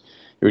applications,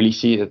 you really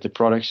see that the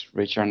products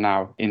which are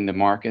now in the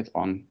market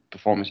on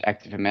performance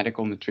active and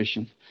medical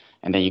nutrition,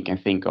 and then you can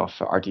think of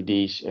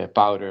RTDs,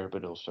 powder,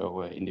 but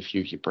also in the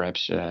future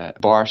perhaps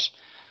bars,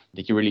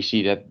 that you really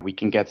see that we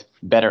can get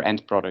better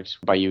end products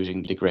by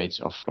using the grades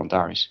of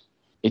Plantaris.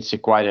 it's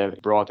quite a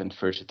broad and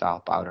versatile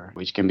powder,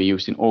 which can be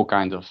used in all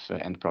kinds of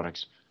end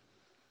products.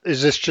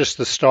 Is this just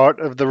the start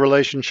of the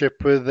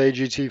relationship with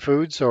AGT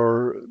Foods,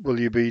 or will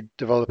you be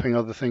developing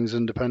other things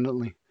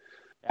independently?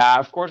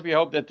 Of course, we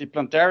hope that the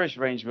Plantaris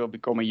range will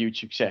become a huge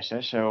success.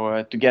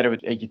 So together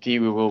with AGT,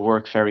 we will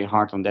work very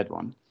hard on that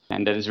one.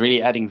 And that is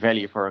really adding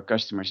value for our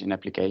customers in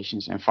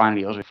applications, and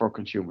finally also for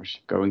consumers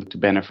going to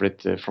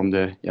benefit from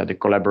the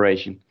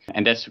collaboration.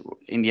 And that's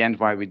in the end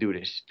why we do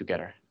this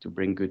together, to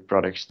bring good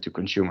products to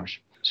consumers.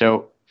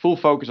 So full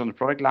focus on the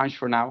product launch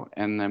for now,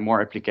 and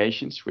more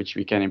applications which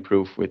we can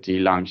improve with the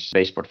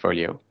launch-based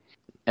portfolio.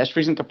 As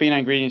FrieslandCampina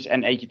Ingredients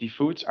and AGT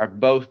Foods are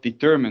both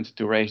determined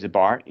to raise the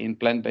bar in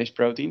plant-based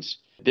proteins,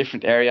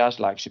 different areas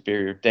like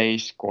superior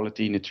taste,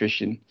 quality,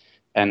 nutrition,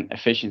 and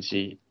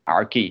efficiency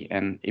are key.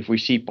 And if we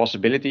see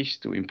possibilities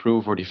to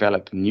improve or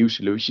develop new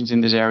solutions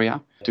in this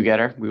area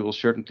together, we will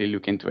certainly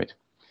look into it.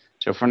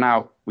 So for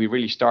now, we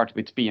really start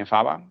with Pea and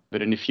Faba,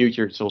 but in the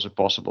future, it's also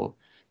possible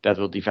that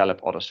we'll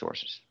develop other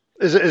sources.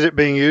 Is it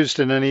being used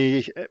in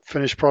any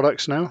finished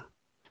products now?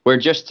 We're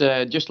just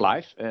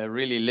live,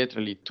 really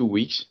literally 2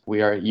 weeks.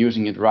 We are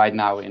using it right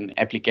now in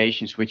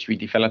applications which we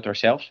developed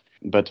ourselves,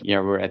 but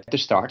we're at the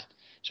start.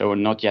 So we're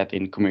not yet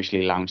in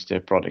commercially launched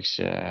products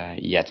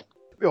yet.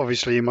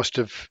 Obviously, you must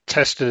have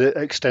tested it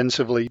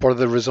extensively. What are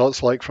the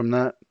results like from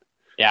that?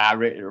 Yeah,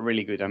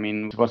 really good. I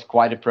mean, it was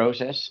quite a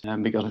process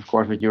because, of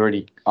course, what you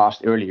already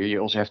asked earlier, you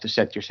also have to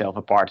set yourself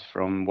apart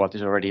from what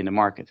is already in the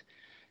market.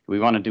 We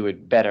want to do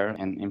it better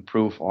and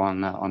improve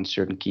on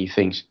certain key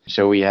things.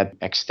 So we had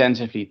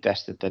extensively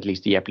tested at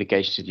least the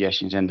application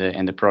suggestions and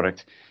the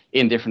product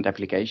in different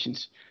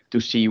applications to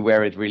see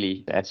where it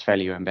really adds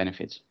value and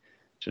benefits,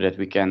 so that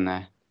we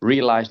can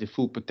realize the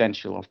full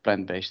potential of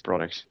plant-based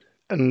products.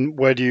 And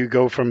where do you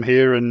go from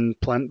here in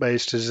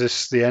plant-based? Is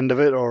this the end of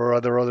it, or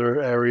are there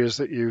other areas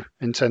that you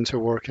intend to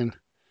work in?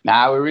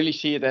 Now we really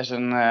see it as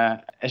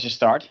a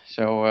start.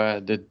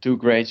 So the 2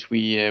 grades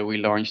we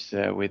launched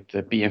with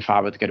Pea and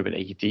Faba together with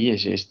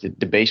AGT is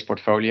the base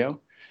portfolio,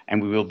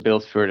 and we will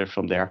build further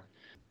from there.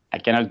 I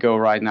cannot go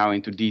right now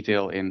into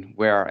detail in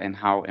where and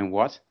how and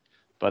what,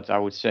 but I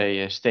would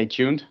say stay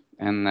tuned.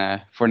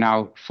 And for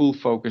now, full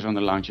focus on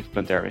the launch of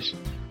Plantaris.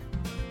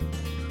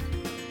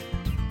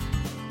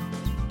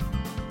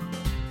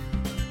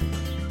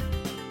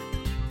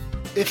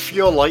 If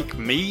you're like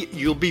me,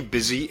 you'll be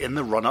busy in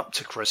the run-up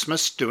to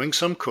Christmas doing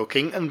some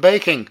cooking and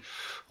baking.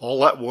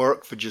 All that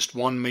work for just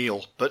one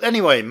meal. But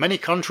anyway, many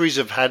countries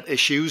have had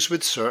issues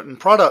with certain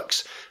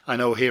products. I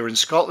know here in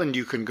Scotland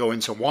you can go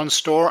into one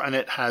store and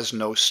it has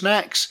no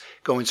snacks,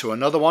 go into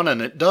another one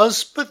and it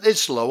does, but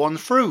it's low on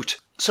fruit.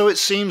 So it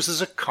seems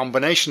there's a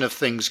combination of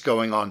things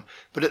going on.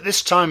 But at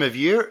this time of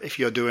year, if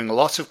you're doing a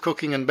lot of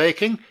cooking and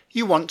baking,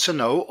 you want to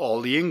know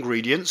all the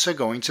ingredients are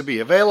going to be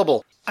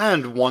available.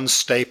 And one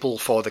staple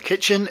for the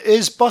kitchen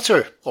is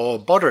butter, or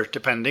butter,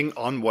 depending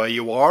on where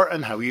you are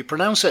and how you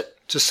pronounce it.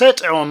 To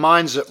set our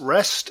minds at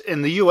rest,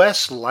 in the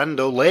US, Land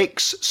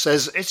O'Lakes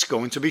says it's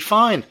going to be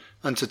fine.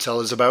 And to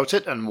tell us about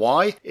it and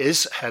why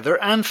is Heather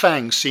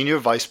Anfang, Senior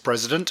Vice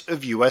President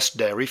of US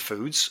Dairy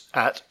Foods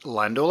at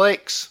Land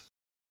O'Lakes.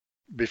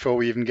 Before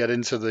we even get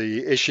into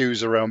the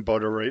issues around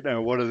butter right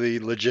now, what are the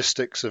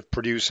logistics of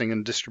producing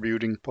and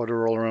distributing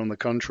butter all around the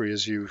country,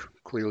 as you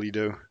clearly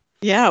do?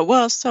 Yeah,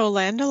 well, so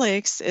Land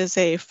O'Lakes is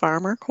a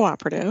farmer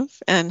cooperative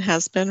and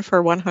has been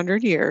for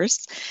 100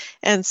 years.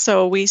 And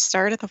so we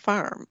start at the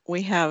farm.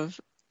 We have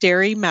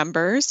dairy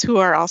members who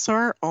are also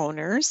our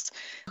owners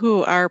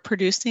who are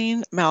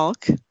producing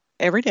milk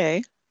every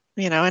day,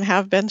 and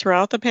have been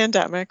throughout the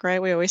pandemic, right?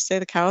 We always say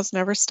the cows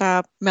never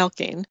stop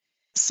milking.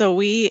 So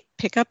we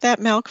pick up that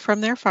milk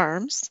from their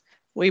farms.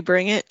 We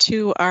bring it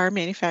to our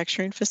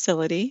manufacturing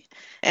facility,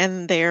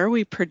 and there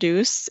we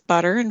produce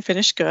butter and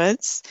finished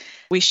goods.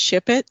 We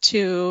ship it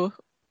to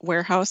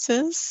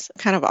warehouses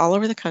kind of all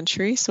over the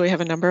country. So we have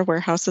a number of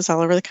warehouses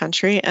all over the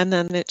country, and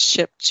then it's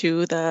shipped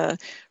to the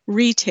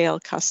retail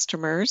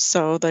customers,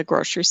 so the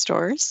grocery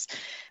stores,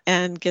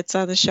 and gets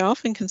on the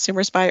shelf and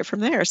consumers buy it from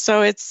there.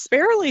 So it's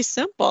fairly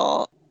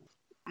simple.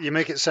 You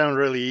make it sound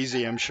really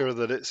easy. I'm sure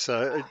that it's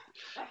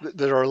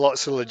there are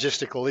lots of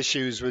logistical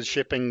issues with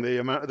shipping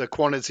the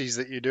quantities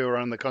that you do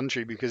around the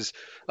country, because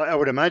I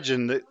would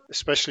imagine that,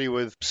 especially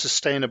with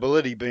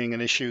sustainability being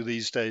an issue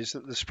these days,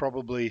 that there's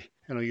probably,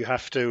 you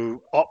have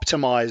to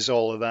optimize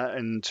all of that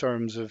in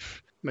terms of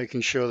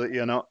making sure that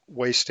you're not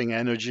wasting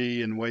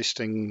energy and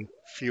wasting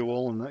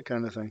fuel and that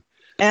kind of thing.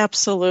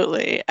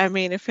 Absolutely. I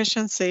mean,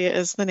 efficiency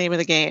is the name of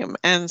the game.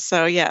 And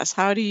so, yes,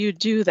 how do you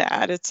do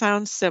that? It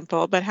sounds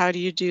simple, but how do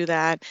you do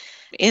that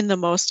in the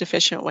most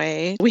efficient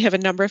way? We have a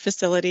number of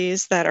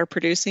facilities that are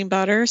producing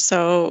butter.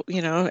 So,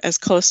 as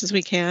close as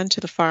we can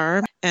to the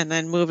farm, and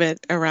then move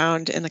it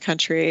around in the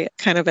country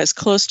kind of as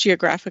close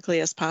geographically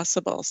as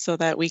possible so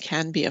that we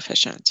can be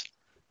efficient.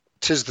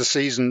 'Tis the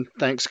season,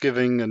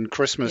 Thanksgiving and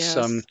Christmas.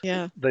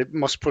 Yes, They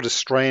must put a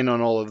strain on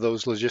all of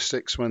those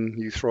logistics when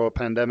you throw a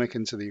pandemic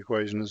into the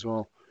equation as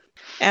well.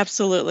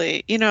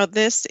 Absolutely. You know,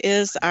 this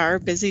is our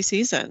busy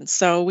season.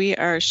 So we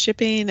are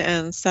shipping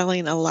and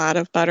selling a lot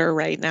of butter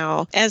right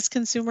now as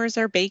consumers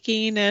are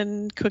baking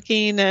and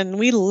cooking, and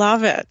we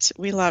love it.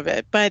 We love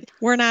it. But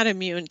we're not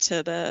immune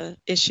to the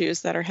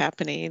issues that are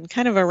happening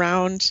kind of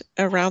around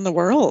the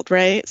world,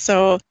 right?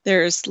 So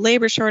there's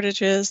labor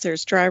shortages,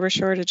 there's driver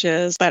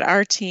shortages, but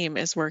our team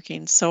is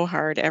working so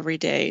hard every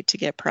day to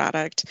get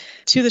product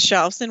to the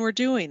shelves, and we're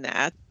doing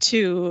that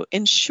to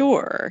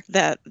ensure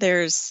that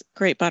there's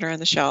great butter on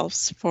the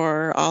shelves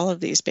for all of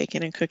these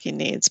baking and cooking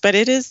needs. But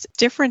it is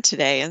different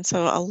today. And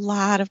so a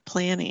lot of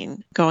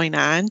planning going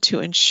on to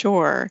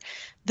ensure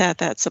that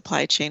that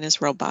supply chain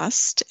is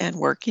robust and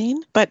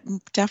working, but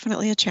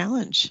definitely a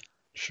challenge.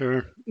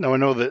 Sure. Now, I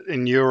know that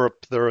in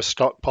Europe there are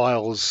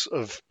stockpiles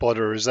of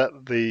butter. Is that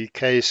the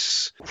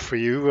case for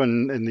you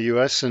and in the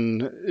US?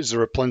 And is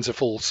there a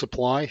plentiful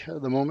supply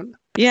at the moment?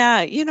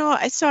 Yeah,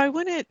 so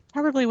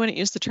probably wouldn't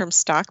use the term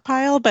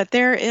stockpile, but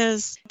there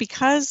is,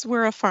 because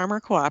we're a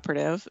farmer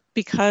cooperative,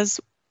 because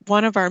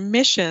one of our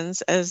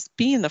missions as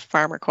being the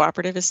farmer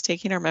cooperative is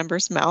taking our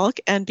members'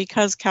 milk, and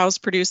because cows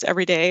produce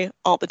every day,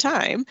 all the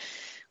time,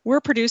 we're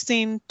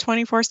producing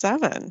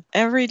 24/7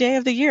 every day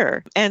of the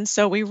year. And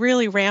so we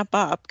really ramp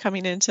up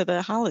coming into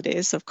the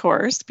holidays, of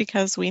course,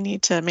 because we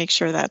need to make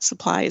sure that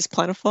supply is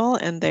plentiful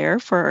and there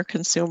for our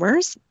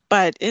consumers.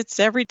 But it's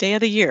every day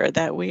of the year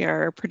that we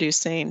are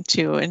producing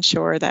to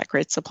ensure that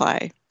great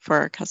supply for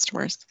our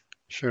customers.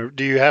 Sure.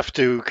 Do you have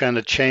to kind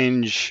of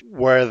change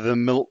where the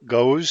milk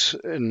goes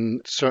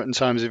in certain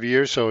times of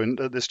year? So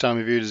at this time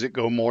of year, does it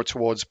go more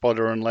towards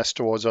butter and less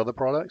towards other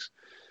products?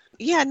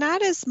 Yeah,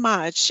 not as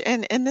much.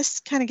 And this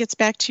kind of gets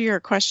back to your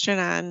question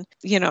on,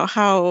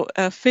 how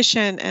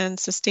efficient and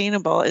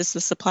sustainable is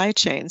the supply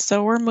chain.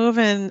 So we're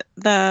moving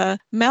the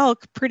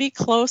milk pretty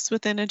close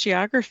within a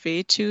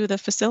geography to the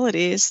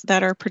facilities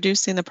that are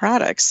producing the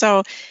products.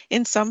 So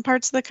in some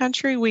parts of the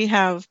country, we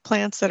have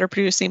plants that are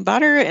producing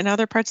butter. In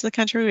other parts of the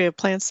country, we have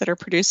plants that are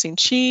producing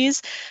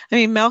cheese. I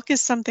mean, milk is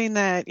something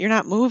that you're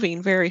not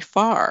moving very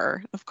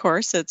far. Of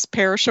course, it's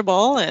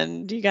perishable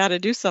and you got to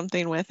do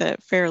something with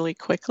it fairly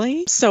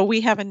quickly. So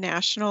we have a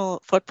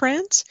national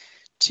footprint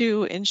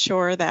to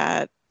ensure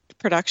that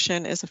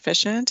production is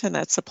efficient and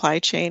that supply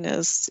chain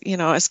is,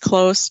 as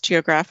close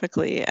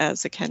geographically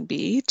as it can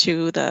be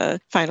to the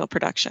final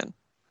production.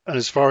 And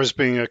as far as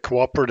being a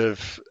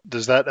cooperative,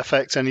 does that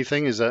affect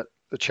anything? Is that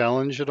a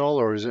challenge at all,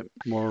 or is it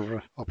more of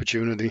an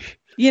opportunity?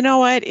 You know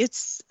what?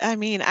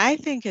 I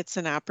think it's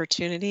an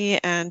opportunity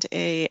and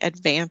an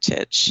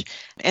advantage.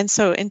 And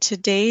so in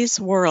today's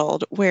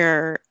world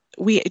where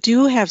we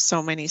do have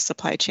so many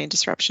supply chain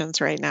disruptions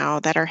right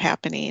now that are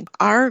happening,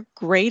 our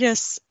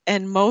greatest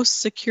and most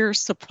secure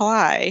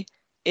supply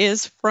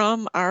is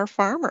from our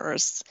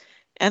farmers.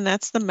 And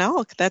that's the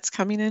milk that's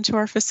coming into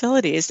our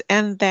facilities.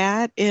 And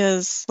that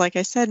is, like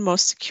I said,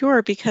 most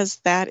secure because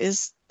that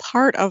is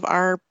part of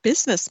our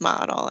business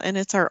model and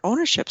it's our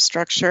ownership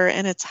structure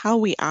and it's how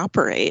we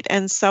operate.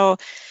 And so,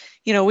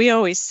 we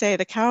always say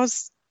the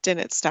cows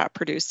didn't stop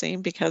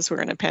producing because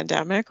we're in a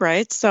pandemic,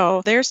 right?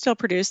 So they're still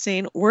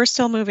producing. We're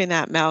still moving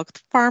that milk.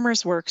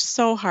 Farmers work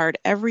so hard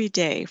every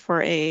day for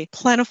a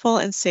plentiful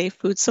and safe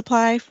food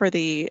supply for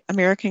the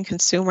American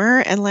consumer.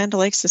 And Land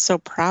O'Lakes is so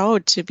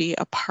proud to be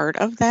a part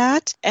of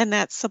that. And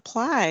that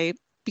supply,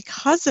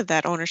 because of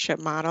that ownership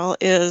model,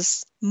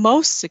 is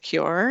most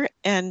secure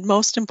and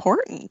most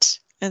important.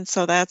 And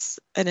so that's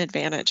an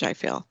advantage, I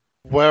feel.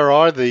 Where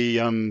are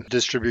the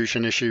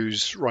distribution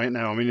issues right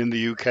now? I mean, in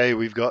the UK,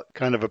 we've got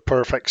kind of a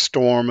perfect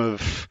storm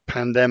of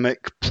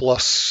pandemic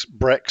plus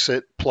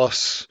Brexit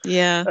plus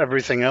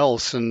everything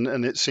else,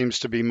 and it seems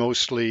to be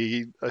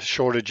mostly a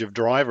shortage of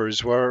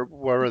drivers. Where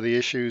are the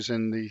issues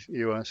in the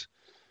US?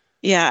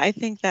 Yeah, I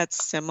think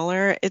that's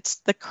similar. It's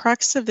the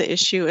crux of the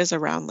issue is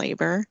around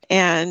labor,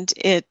 and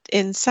it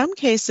in some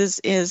cases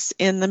is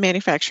in the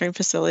manufacturing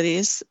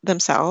facilities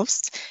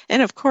themselves.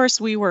 And of course,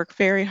 we work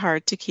very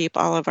hard to keep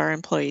all of our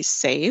employees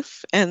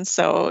safe. And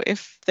so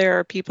if there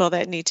are people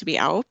that need to be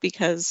out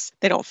because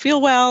they don't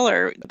feel well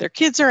or their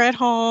kids are at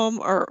home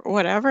or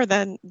whatever,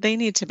 then they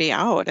need to be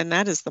out. And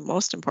that is the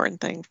most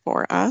important thing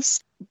for us.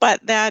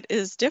 But that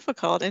is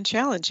difficult and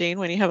challenging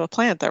when you have a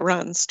plant that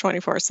runs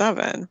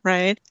 24/7,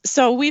 right?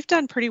 So we've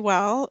done pretty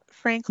well,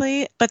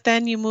 frankly, but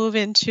then you move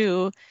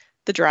into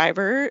the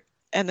driver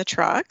and the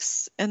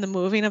trucks and the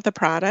moving of the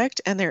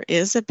product, and there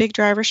is a big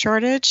driver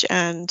shortage,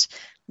 and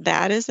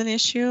that is an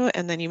issue.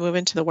 And then you move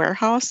into the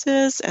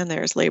warehouses, and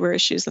there's labor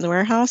issues in the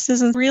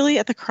warehouses. And really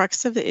at the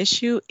crux of the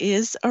issue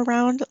is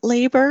around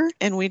labor,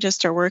 and we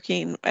just are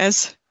working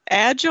as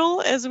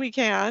agile as we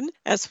can,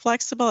 as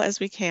flexible as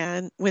we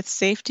can, with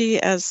safety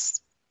as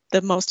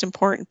the most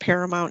important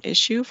paramount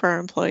issue for our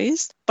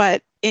employees.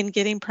 But in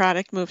getting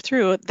product moved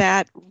through,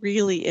 that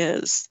really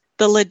is.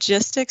 The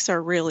logistics are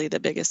really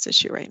the biggest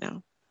issue right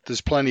now.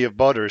 There's plenty of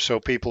butter so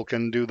people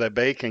can do their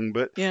baking,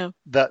 but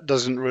that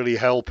doesn't really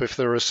help if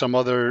there are some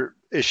other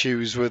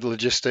issues with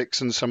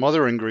logistics and some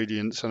other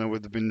ingredients. I know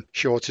there have been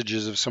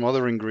shortages of some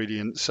other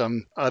ingredients.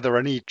 Are there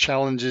any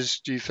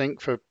challenges, do you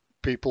think, for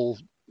people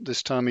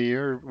this time of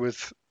year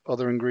with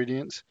other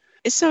ingredients?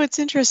 So it's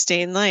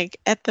interesting, like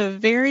at the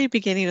very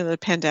beginning of the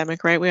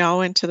pandemic, right, we all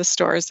went to the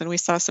stores and we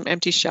saw some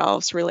empty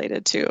shelves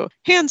related to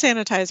hand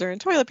sanitizer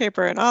and toilet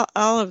paper and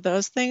all of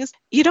those things.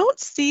 You don't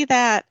see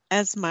that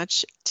as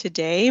much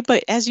today,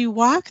 but as you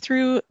walk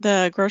through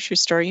the grocery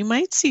store, you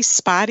might see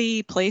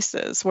spotty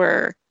places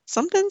where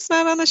something's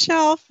not on the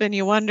shelf and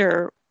you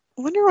wonder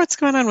what's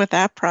going on with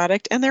that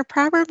product. And they're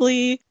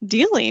probably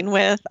dealing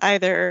with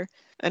either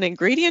an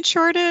ingredient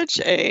shortage,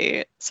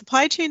 a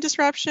supply chain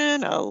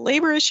disruption, a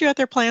labor issue at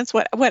their plants,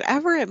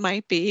 whatever it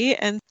might be.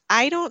 And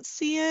I don't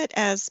see it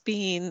as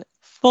being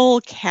full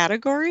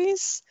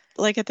categories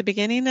like at the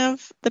beginning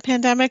of the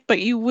pandemic,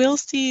 but you will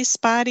see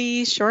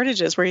spotty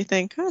shortages where you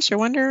think, gosh, I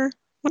wonder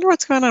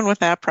what's going on with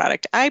that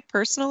product. I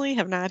personally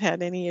have not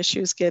had any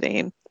issues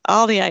getting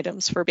all the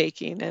items for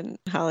baking and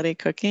holiday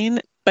cooking,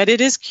 but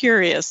it is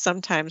curious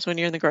sometimes when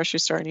you're in the grocery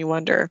store and you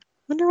wonder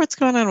what's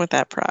going on with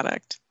that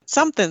product.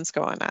 Something's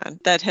going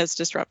on that has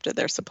disrupted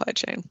their supply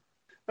chain.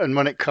 And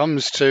when it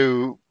comes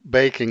to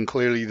baking,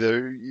 clearly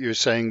you're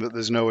saying that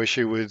there's no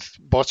issue with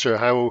butter.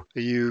 How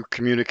are you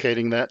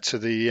communicating that to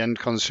the end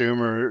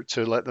consumer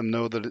to let them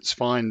know that it's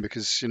fine?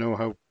 Because you know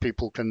how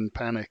people can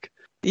panic.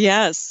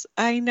 Yes,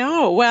 I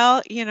know.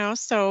 Well,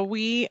 so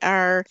we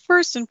are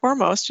first and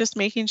foremost just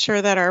making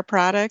sure that our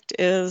product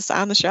is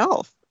on the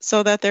shelf,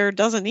 so that there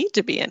doesn't need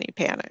to be any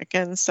panic.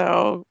 And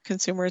so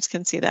consumers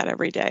can see that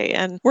every day.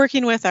 And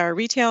working with our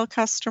retail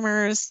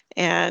customers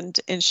and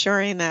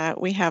ensuring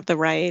that we have the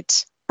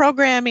right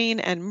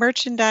programming and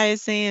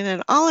merchandising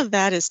and all of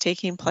that is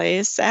taking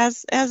place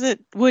as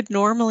it would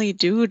normally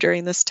do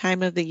during this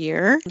time of the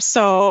year.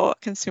 So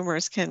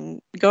consumers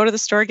can go to the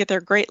store, get their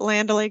great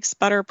Land O'Lakes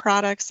butter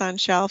products on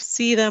shelf,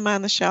 see them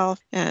on the shelf,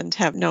 and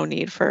have no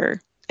need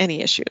for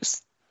any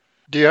issues.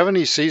 Do you have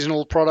any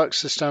seasonal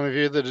products this time of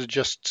year that are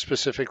just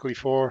specifically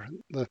for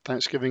the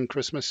Thanksgiving,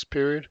 Christmas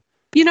period?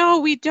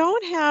 We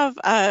don't have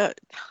a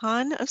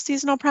ton of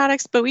seasonal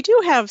products, but we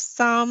do have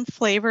some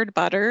flavored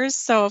butters.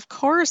 So, of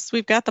course,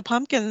 we've got the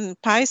pumpkin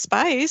pie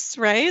spice,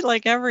 right?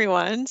 Like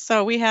everyone.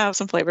 So we have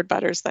some flavored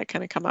butters that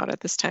kind of come out at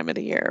this time of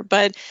the year,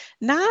 but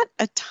not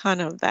a ton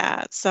of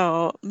that.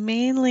 So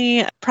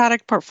mainly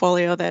product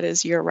portfolio that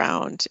is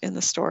year-round in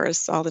the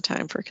stores all the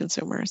time for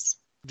consumers.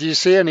 Do you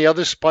see any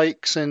other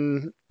spikes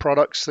in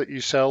products that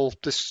you sell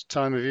this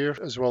time of year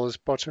as well as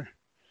butter?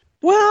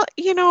 Well,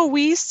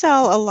 we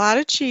sell a lot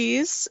of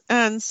cheese.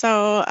 And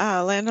so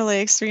Land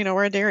O'Lakes,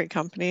 we're a dairy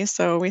company,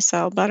 so we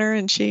sell butter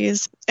and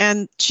cheese.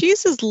 And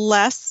cheese is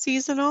less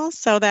seasonal,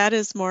 so that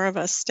is more of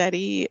a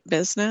steady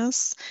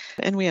business.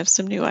 And we have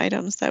some new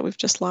items that we've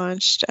just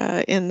launched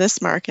in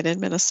this market in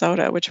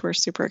Minnesota, which we're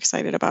super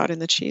excited about in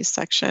the cheese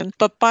section.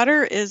 But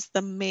butter is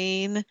the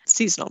main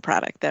seasonal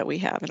product that we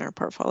have in our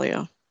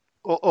portfolio.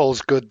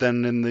 All's good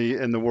then in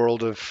the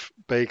world of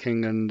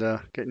baking and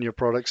getting your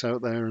products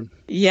out there.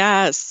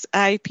 Yes,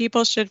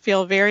 people should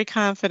feel very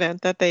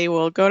confident that they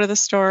will go to the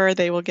store,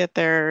 they will get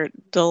their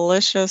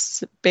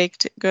delicious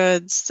baked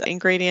goods,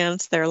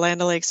 ingredients, their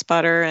Land O'Lakes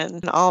butter,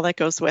 and all that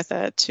goes with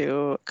it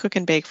to cook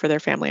and bake for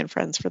their family and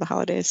friends for the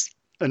holidays.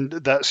 And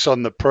that's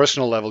on the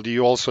personal level. Do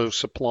you also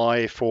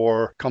supply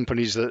for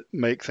companies that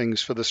make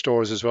things for the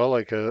stores as well,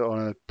 like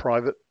on a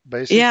private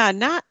basis? Yeah,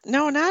 not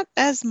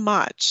as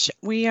much.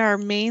 We are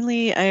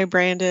mainly a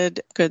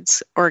branded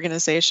goods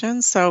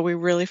organization, so we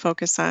really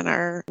focus on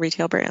our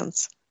retail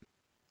brands.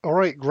 All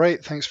right,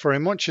 great. Thanks very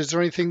much. Is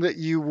there anything that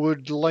you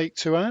would like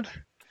to add?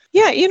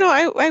 Yeah,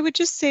 I would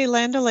just say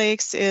Land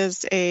O'Lakes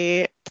is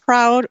a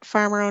proud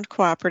farmer-owned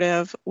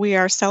cooperative. We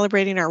are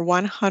celebrating our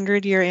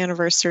 100-year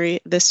anniversary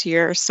this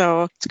year.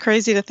 So it's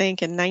crazy to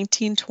think in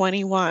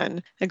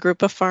 1921, a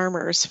group of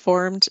farmers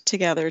formed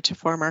together to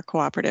form our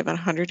cooperative. And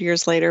 100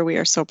 years later, we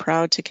are so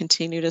proud to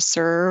continue to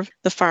serve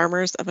the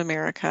farmers of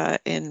America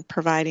in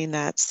providing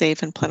that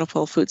safe and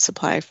plentiful food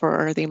supply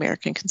for the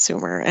American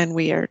consumer. And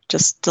we are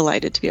just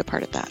delighted to be a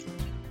part of that.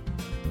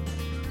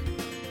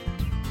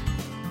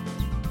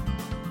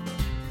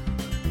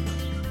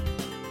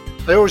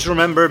 I always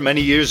remember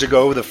many years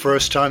ago the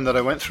first time that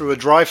I went through a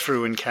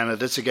drive-thru in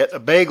Canada to get a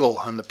bagel,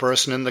 and the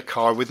person in the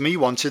car with me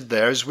wanted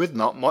theirs with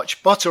not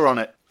much butter on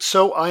it.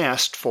 So I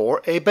asked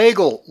for a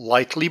bagel,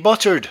 lightly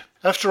buttered.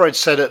 After I'd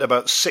said it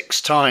about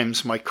 6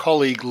 times, my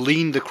colleague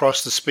leaned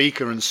across the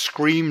speaker and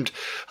screamed,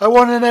 "I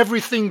want an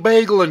everything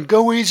bagel and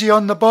go easy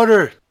on the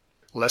butter."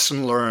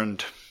 Lesson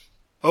learned.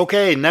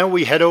 Okay, now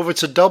we head over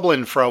to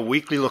Dublin for our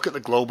weekly look at the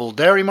global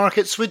dairy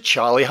markets with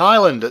Charlie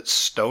Hyland at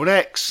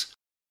StoneX.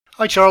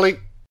 Hi Charlie.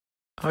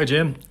 Hi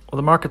Jim. Well,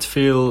 the markets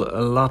feel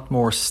a lot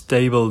more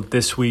stable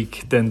this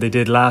week than they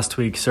did last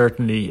week,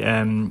 certainly.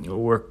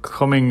 We're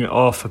coming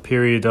off a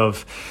period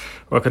of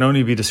what can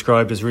only be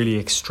described as really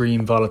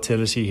extreme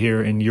volatility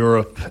here in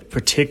Europe,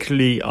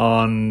 particularly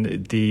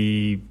on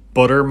the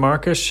butter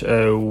market,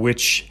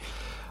 which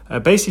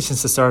Basically,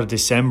 since the start of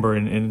December,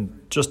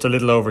 in just a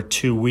little over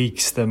 2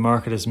 weeks, the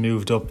market has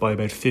moved up by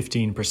about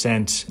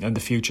 15% in the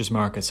futures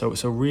market.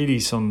 So really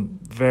some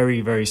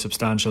very, very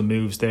substantial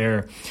moves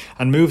there,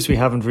 and moves we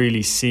haven't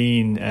really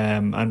seen.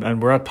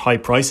 And we're at high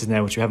prices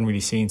now, which we haven't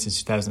really seen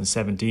since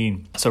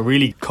 2017. So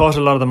really caught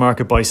a lot of the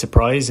market by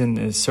surprise,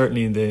 and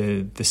certainly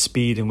in the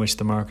speed in which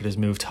the market has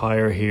moved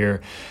higher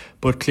here.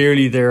 But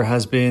clearly there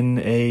has been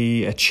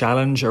a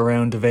challenge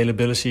around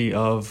availability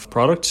of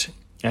product.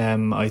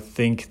 I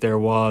think there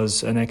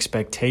was an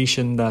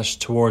expectation that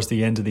towards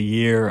the end of the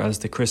year, as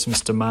the Christmas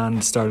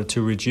demand started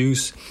to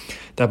reduce,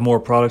 that more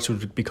products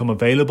would become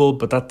available,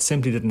 but that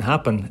simply didn't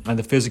happen. And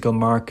the physical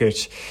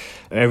market,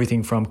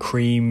 everything from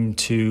cream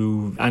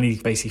to any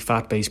basically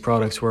fat-based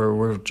products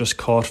were just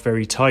caught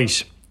very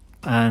tight.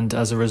 And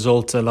as a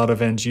result, a lot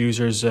of end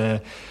users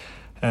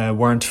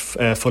weren't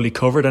fully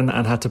covered and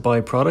had to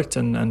buy product,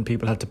 and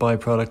people had to buy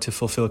product to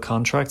fulfill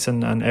contracts,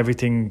 and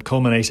everything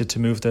culminated to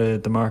move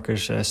the market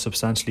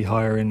substantially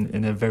higher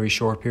in a very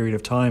short period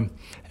of time.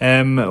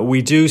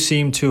 We do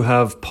seem to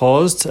have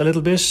paused a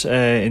little bit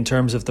in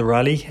terms of the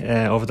rally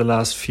over the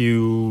last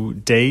few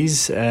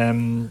days.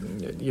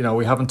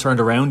 We haven't turned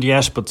around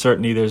yet, but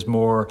certainly there's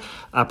more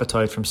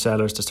appetite from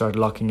sellers to start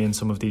locking in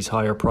some of these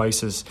higher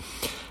prices.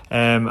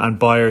 And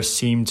buyers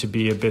seem to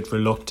be a bit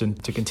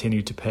reluctant to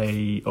continue to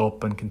pay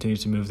up and continue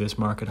to move this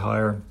market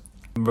higher.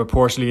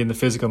 Reportedly, in the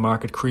physical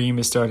market, cream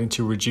is starting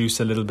to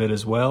reduce a little bit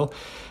as well.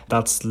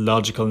 That's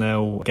logical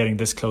now, getting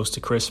this close to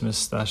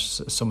Christmas, that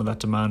some of that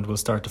demand will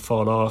start to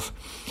fall off.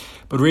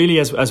 But really,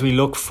 as we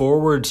look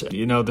forward,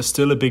 there's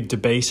still a big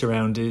debate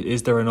around,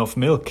 is there enough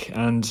milk?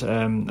 And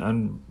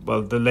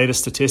the latest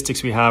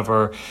statistics we have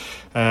are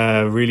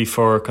really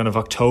for kind of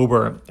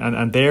October,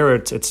 and there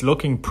it's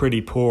looking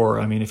pretty poor.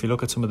 I mean, if you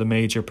look at some of the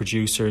major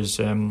producers,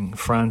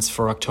 France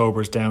for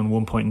October is down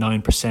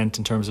 1.9%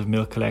 in terms of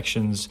milk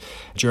collections,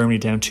 Germany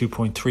down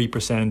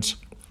 2.3%.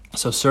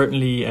 So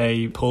certainly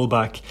a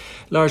pullback,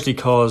 largely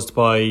caused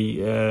by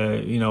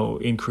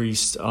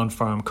increased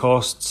on-farm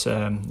costs.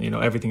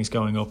 Everything's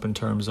going up in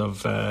terms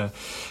of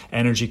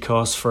energy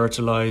costs,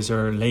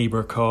 fertilizer,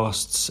 labour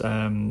costs,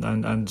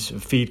 and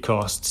feed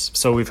costs.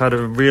 So we've had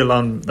a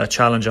real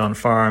challenge on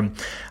farm,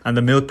 and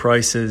the milk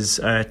prices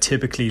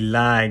typically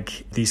lag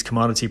these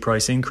commodity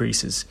price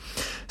increases.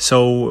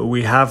 So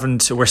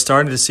we're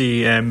starting to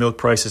see milk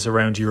prices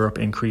around Europe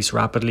increase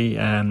rapidly,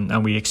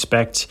 and we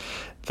expect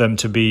them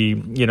to be,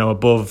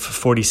 above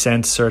 40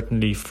 cents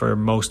certainly for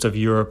most of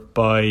Europe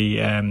by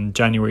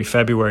January,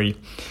 February.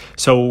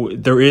 So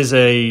there is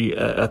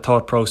a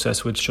thought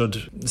process which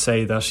should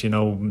say that,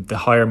 the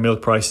higher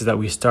milk prices that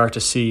we start to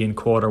see in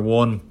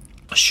Q1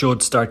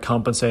 should start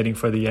compensating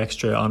for the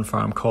extra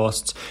on-farm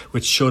costs,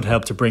 which should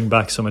help to bring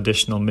back some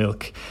additional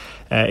milk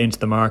into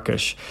the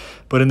market.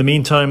 But in the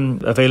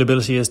meantime,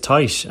 availability is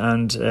tight,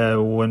 and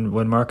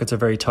when markets are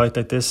very tight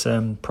like this,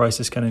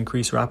 prices can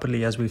increase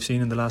rapidly, as we've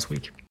seen in the last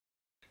week.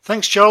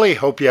 Thanks, Charlie.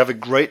 Hope you have a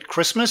great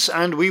Christmas,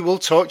 and we will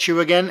talk to you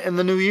again in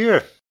the new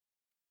year.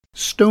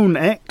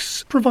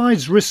 StoneX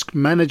provides risk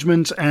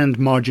management and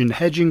margin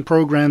hedging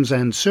programs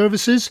and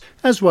services,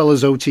 as well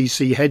as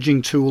OTC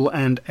hedging tool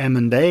and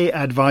M&A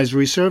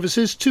advisory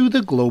services to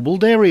the global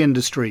dairy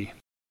industry.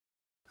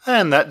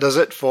 And that does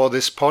it for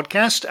this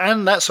podcast,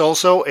 and that's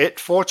also it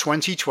for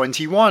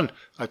 2021.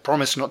 I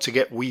promise not to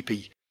get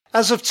weepy.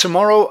 As of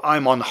tomorrow,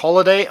 I'm on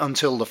holiday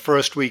until the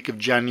first week of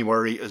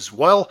January as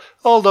well,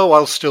 although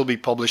I'll still be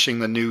publishing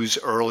the news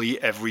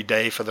early every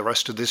day for the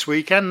rest of this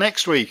week and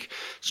next week.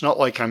 It's not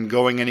like I'm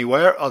going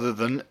anywhere other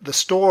than the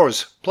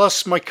stores.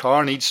 Plus, my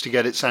car needs to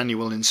get its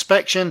annual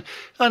inspection,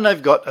 and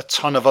I've got a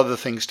ton of other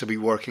things to be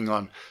working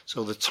on,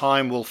 so the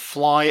time will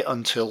fly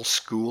until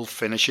school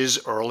finishes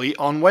early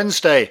on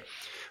Wednesday.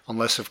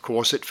 Unless, of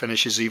course, it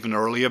finishes even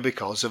earlier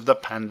because of the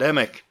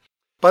pandemic.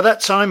 By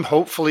that time,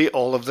 hopefully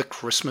all of the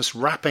Christmas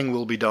wrapping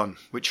will be done,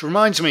 which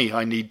reminds me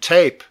I need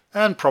tape,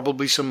 and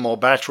probably some more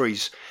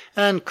batteries,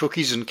 and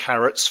cookies and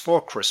carrots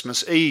for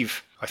Christmas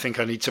Eve. I think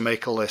I need to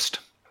make a list.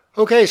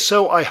 Okay,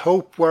 so I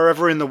hope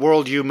wherever in the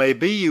world you may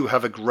be, you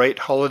have a great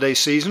holiday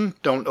season.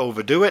 Don't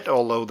overdo it,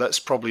 although that's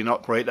probably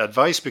not great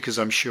advice because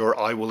I'm sure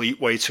I will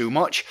eat way too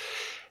much.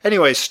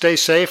 Anyway, stay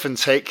safe and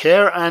take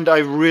care, and I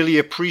really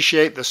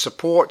appreciate the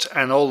support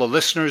and all the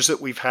listeners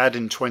that we've had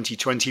in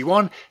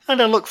 2021,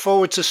 and I look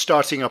forward to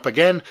starting up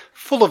again,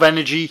 full of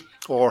energy,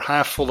 or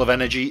half full of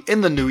energy, in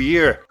the new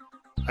year.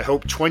 I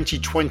hope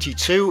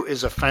 2022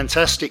 is a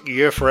fantastic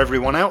year for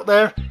everyone out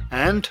there,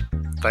 and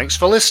thanks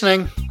for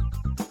listening.